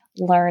we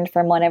learned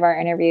from one of our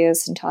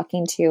interviews and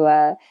talking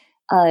to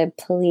a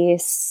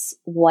police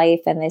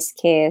wife in this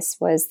case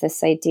was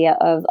this idea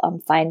of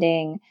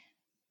finding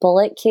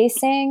bullet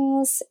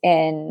casings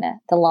in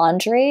the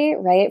laundry,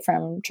 right,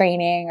 from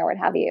training or what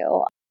have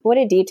you. What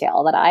a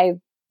detail that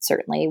I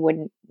certainly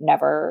wouldn't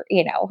never,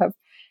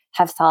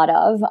 have thought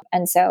of.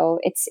 And so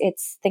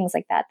it's things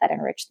like that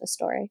enrich the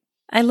story.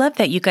 I love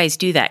that you guys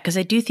do that, because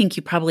I do think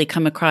you probably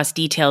come across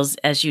details,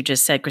 as you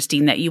just said,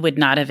 Christine, that you would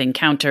not have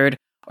encountered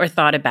or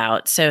thought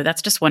about. So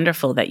that's just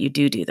wonderful that you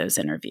do those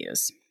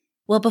interviews.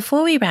 Well,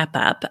 before we wrap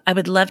up, I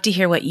would love to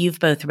hear what you've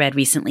both read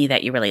recently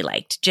that you really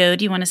liked. Jo,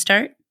 do you want to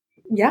start?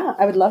 Yeah,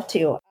 I would love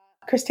to.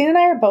 Christine and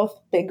I are both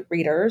big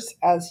readers,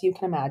 as you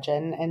can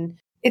imagine. And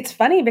it's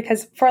funny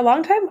because for a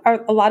long time,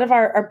 a lot of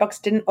our books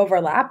didn't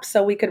overlap,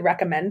 so we could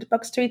recommend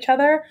books to each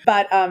other.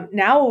 But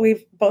now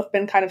we've both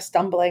been kind of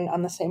stumbling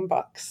on the same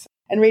books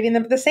and reading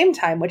them at the same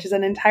time, which is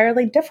an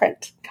entirely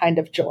different kind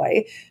of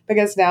joy,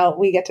 because now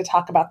we get to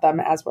talk about them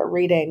as we're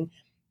reading.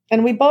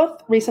 And we both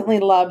recently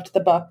loved the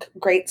book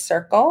Great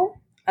Circle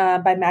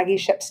by Maggie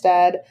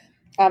Shipstead.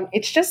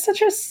 It's just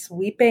such a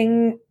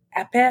sweeping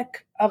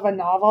epic of a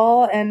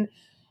novel, and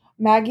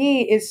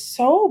Maggie is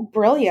so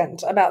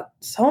brilliant about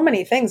so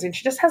many things, and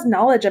she just has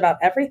knowledge about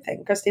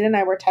everything. Christine and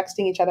I were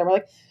texting each other. We're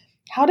like,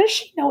 how does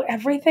she know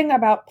everything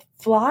about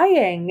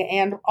flying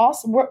and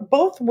also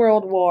both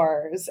world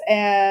wars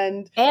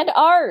and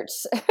art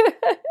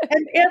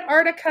and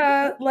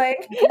Antarctica,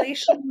 like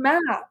glacial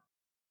map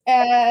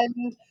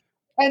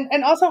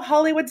and also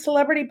Hollywood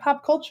celebrity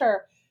pop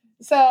culture.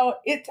 So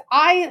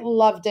I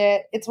loved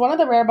it. It's one of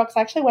the rare books.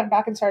 I actually went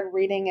back and started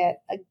reading it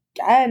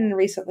again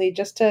recently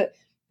just to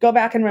go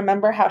back and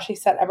remember how she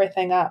set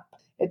everything up.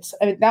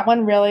 That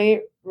one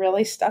really,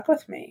 really stuck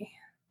with me.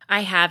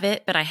 I have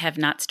it, but I have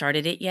not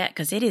started it yet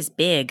because it is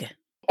big.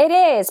 It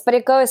is, but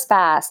it goes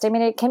fast. I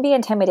mean, it can be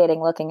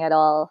intimidating looking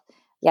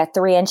at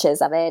 3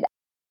 inches of it.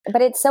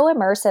 But it's so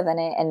immersive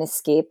and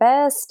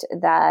escapist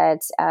that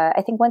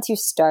I think once you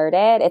start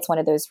it, it's one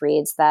of those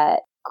reads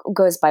that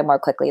goes by more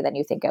quickly than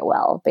you think it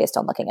will based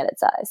on looking at its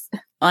size.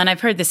 Well, and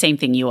I've heard the same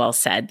thing you all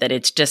said, that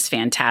it's just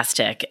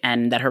fantastic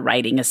and that her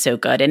writing is so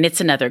good. And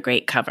it's another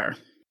great cover.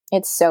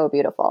 It's so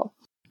beautiful.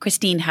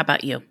 Christine, how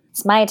about you?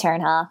 It's my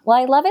turn, huh? Well,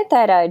 I love it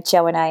that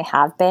Jo and I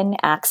have been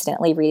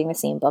accidentally reading the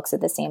same books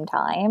at the same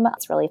time.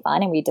 It's really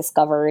fun. And we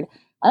discovered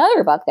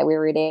another book that we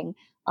were reading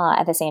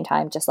at the same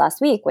time just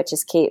last week, which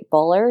is Kate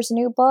Bowler's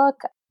new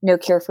book, No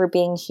Cure for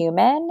Being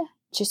Human.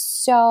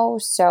 Just so,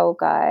 so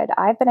good.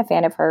 I've been a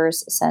fan of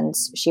hers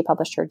since she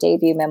published her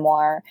debut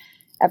memoir,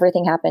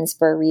 Everything Happens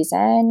for a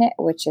Reason,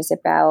 which is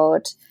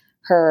about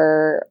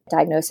her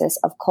diagnosis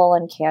of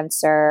colon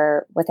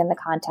cancer within the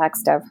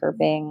context of her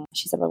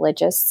she's a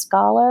religious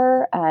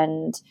scholar,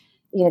 and,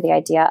 the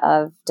idea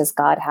of, does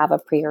God have a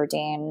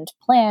preordained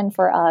plan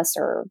for us,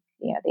 or,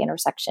 the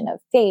intersection of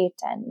fate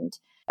and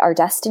our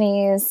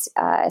destinies.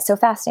 So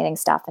fascinating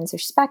stuff. And so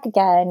she's back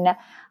again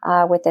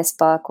with this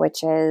book,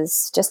 which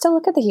is just a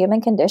look at the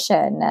human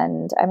condition.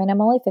 And I mean, I'm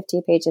only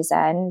 50 pages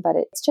in, but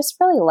it's just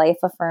really life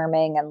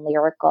affirming and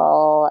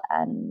lyrical.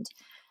 And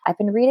I've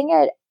been reading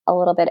it a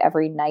little bit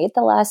every night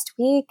the last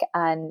week.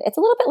 And it's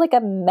a little bit like a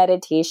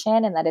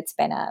meditation in that it's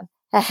been a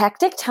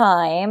hectic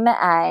time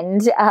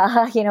and,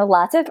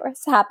 lots of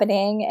what's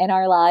happening in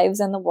our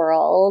lives and the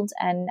world.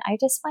 And I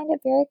just find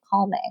it very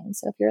calming.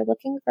 So if you're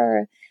looking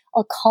for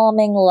a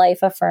calming,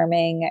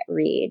 life-affirming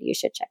read, you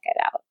should check it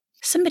out.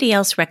 Somebody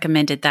else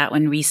recommended that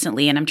one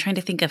recently, and I'm trying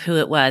to think of who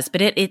it was,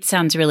 but it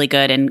sounds really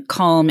good, and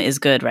calm is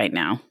good right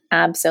now.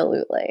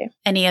 Absolutely.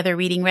 Any other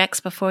reading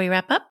recs before we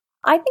wrap up?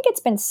 I think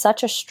it's been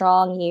such a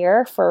strong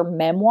year for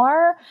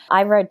memoir.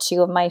 I've read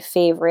 2 of my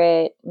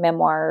favorite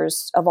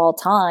memoirs of all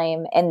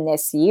time in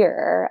this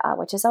year,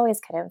 which is always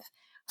kind of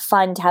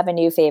fun to have a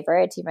new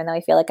favorite, even though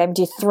I feel like I'm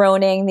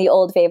dethroning the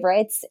old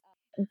favorites.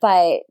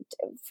 But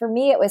for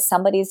me, it was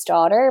Somebody's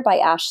Daughter by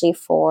Ashley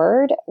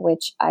Ford,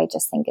 which I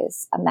just think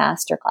is a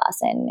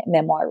masterclass in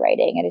memoir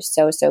writing. It is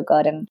so, so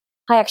good. And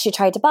I actually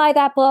tried to buy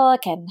that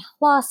book and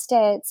lost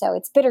it. So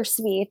it's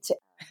bittersweet.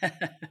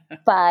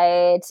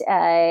 But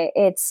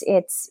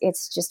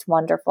it's just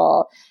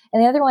wonderful.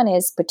 And the other one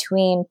is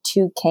Between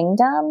Two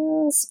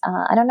Kingdoms.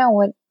 I don't know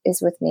what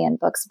is with me in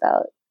books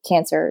about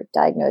cancer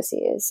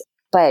diagnoses,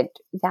 but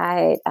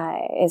that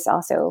is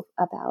also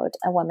about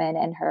a woman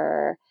and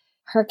her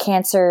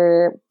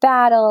cancer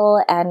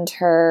battle and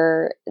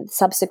her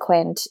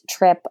subsequent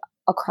trip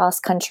across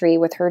country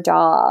with her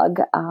dog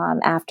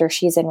after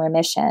she's in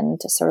remission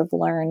to sort of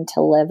learn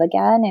to live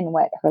again and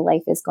what her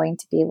life is going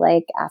to be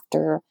like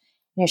after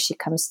she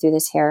comes through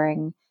this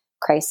harrowing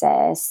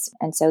crisis.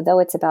 And so though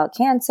it's about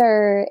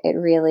cancer, it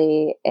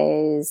really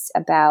is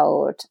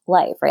about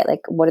life, right?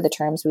 Like, what are the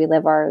terms we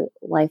live our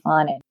life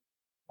on, and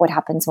what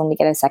happens when we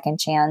get a second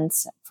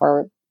chance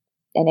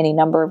in any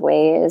number of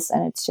ways.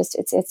 And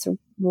it's a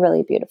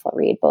really beautiful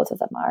read. Both of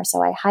them are.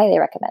 So I highly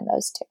recommend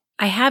those two.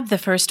 I have the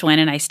first one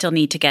and I still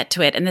need to get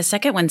to it. And the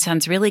second one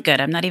sounds really good.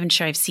 I'm not even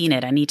sure I've seen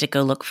it. I need to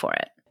go look for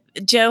it.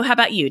 Joe, how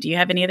about you? Do you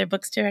have any other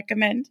books to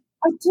recommend?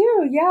 I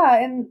do, yeah.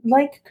 And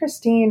like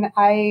Christine,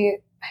 I'm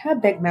a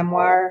big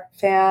memoir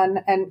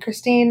fan. And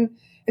Christine,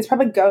 it's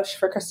probably gauche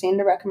for Christine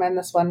to recommend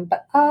this one,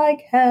 but I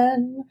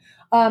can,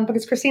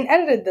 because Christine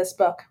edited this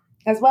book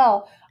as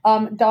well.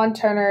 Dawn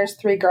Turner's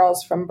Three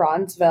Girls from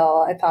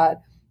Bronzeville, I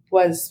thought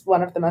was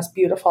one of the most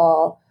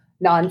beautiful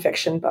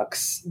nonfiction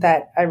books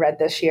that I read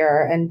this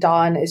year. And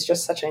Dawn is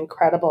just such an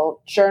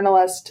incredible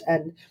journalist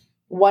and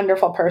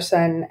wonderful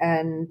person.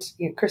 And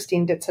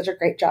Christine did such a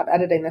great job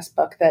editing this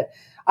book that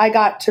I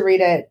got to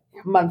read it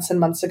months and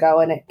months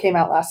ago, and it came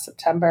out last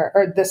September,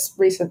 or this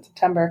recent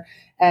September.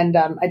 And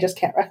I just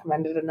can't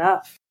recommend it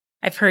enough.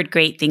 I've heard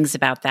great things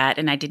about that,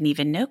 and I didn't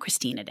even know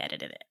Christine had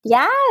edited it.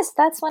 Yes,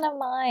 that's one of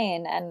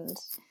mine. And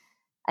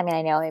I mean,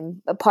 I know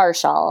I'm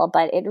partial,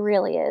 but it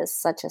really is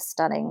such a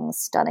stunning,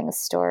 stunning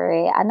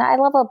story. And I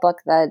love a book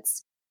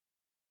that's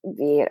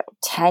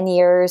 10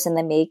 years in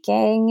the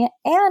making,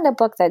 and a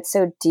book that's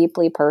so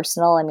deeply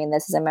personal. I mean,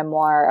 this is a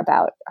memoir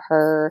about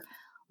her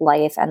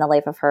life and the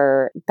life of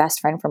her best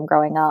friend from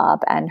growing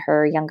up and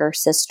her younger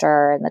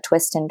sister, and the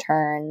twists and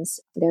turns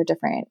their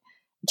different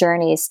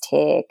journeys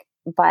take.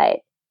 But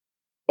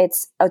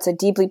it's a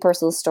deeply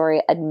personal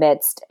story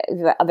amidst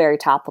a very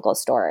topical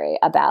story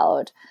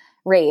about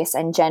race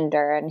and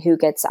gender and who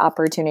gets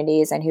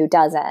opportunities and who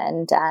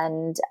doesn't,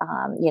 and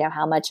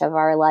how much of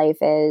our life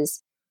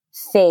is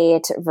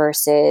fate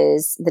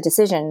versus the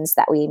decisions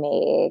that we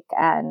make.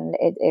 And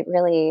it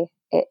really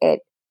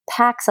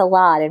packs a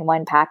lot in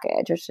one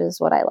package, which is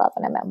what I love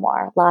in a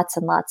memoir. Lots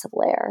and lots of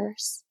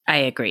layers. I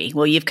agree.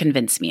 Well, you've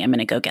convinced me. I'm going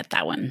to go get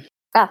that one.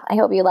 I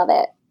hope you love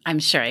it. I'm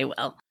sure I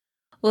will.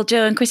 Well,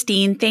 Joe and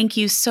Christine, thank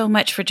you so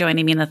much for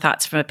joining me in the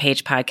Thoughts from a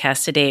Page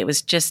podcast today. It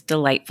was just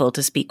delightful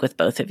to speak with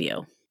both of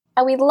you.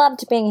 Oh, we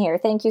loved being here.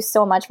 Thank you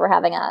so much for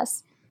having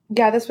us.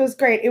 Yeah, this was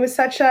great. It was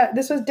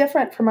this was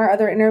different from our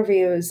other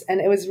interviews, and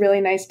it was really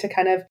nice to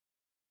kind of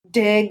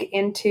dig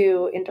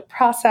into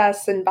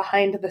process and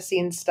behind the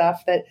scenes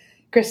stuff that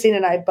Christine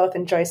and I both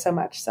enjoy so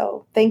much.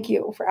 So thank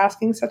you for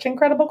asking such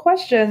incredible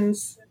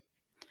questions.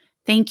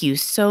 Thank you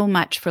so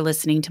much for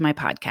listening to my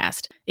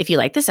podcast. If you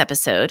like this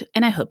episode,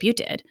 and I hope you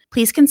did,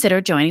 please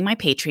consider joining my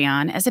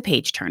Patreon as a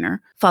page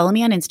turner. Follow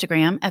me on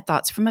Instagram at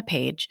Thoughts from a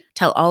Page.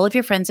 Tell all of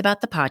your friends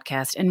about the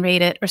podcast and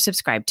rate it or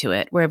subscribe to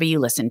it wherever you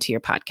listen to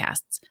your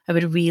podcasts. I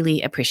would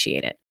really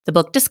appreciate it. The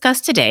book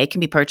discussed today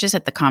can be purchased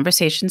at the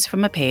Conversations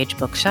from a Page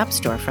bookshop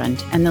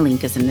storefront, and the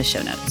link is in the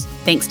show notes.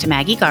 Thanks to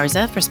Maggie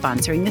Garza for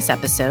sponsoring this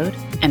episode,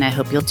 and I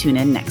hope you'll tune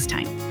in next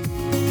time.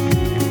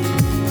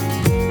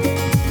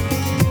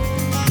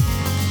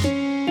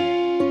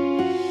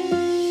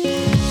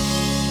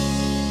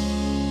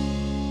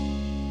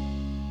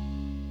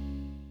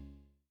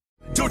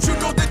 Don't you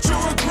know that you're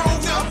a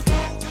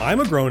grown-up? I'm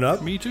a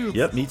grown-up. Me too.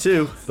 Yep, me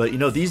too. But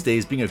these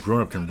days, being a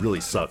grown-up can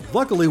really suck.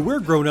 Luckily, we're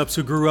grown-ups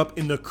who grew up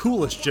in the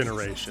coolest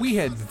generation. We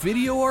had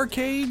video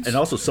arcades. And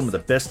also some of the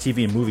best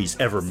TV and movies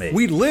ever made.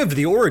 We lived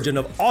the origin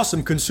of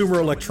awesome consumer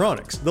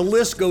electronics. The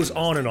list goes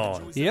on and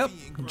on. Yep,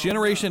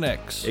 Generation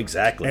X.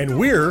 Exactly. And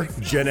we're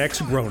Gen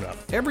X grown-up.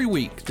 Every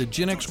week, the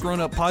Gen X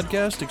Grown Up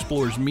podcast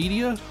explores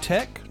media,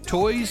 tech,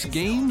 toys,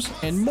 games,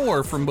 and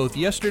more from both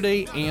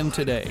yesterday and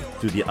today.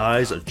 Through the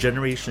eyes of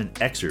Generation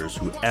Xers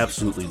who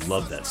absolutely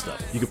love that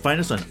stuff. You can find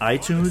us on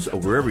iTunes or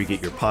wherever you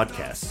get your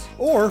podcasts.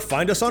 Or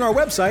find us on our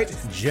website,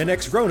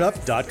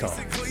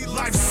 genxgrownup.com.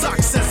 Life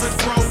sucks as a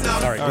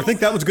grown-up. All right, you think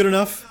that was good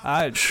enough?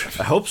 I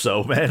hope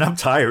so, man. I'm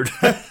tired.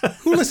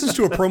 Who listens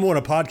to a promo on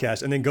a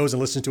podcast and then goes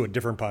and listens to a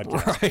different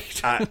podcast?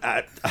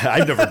 Right.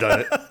 I've never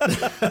done it.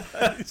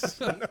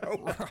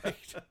 No.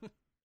 Right.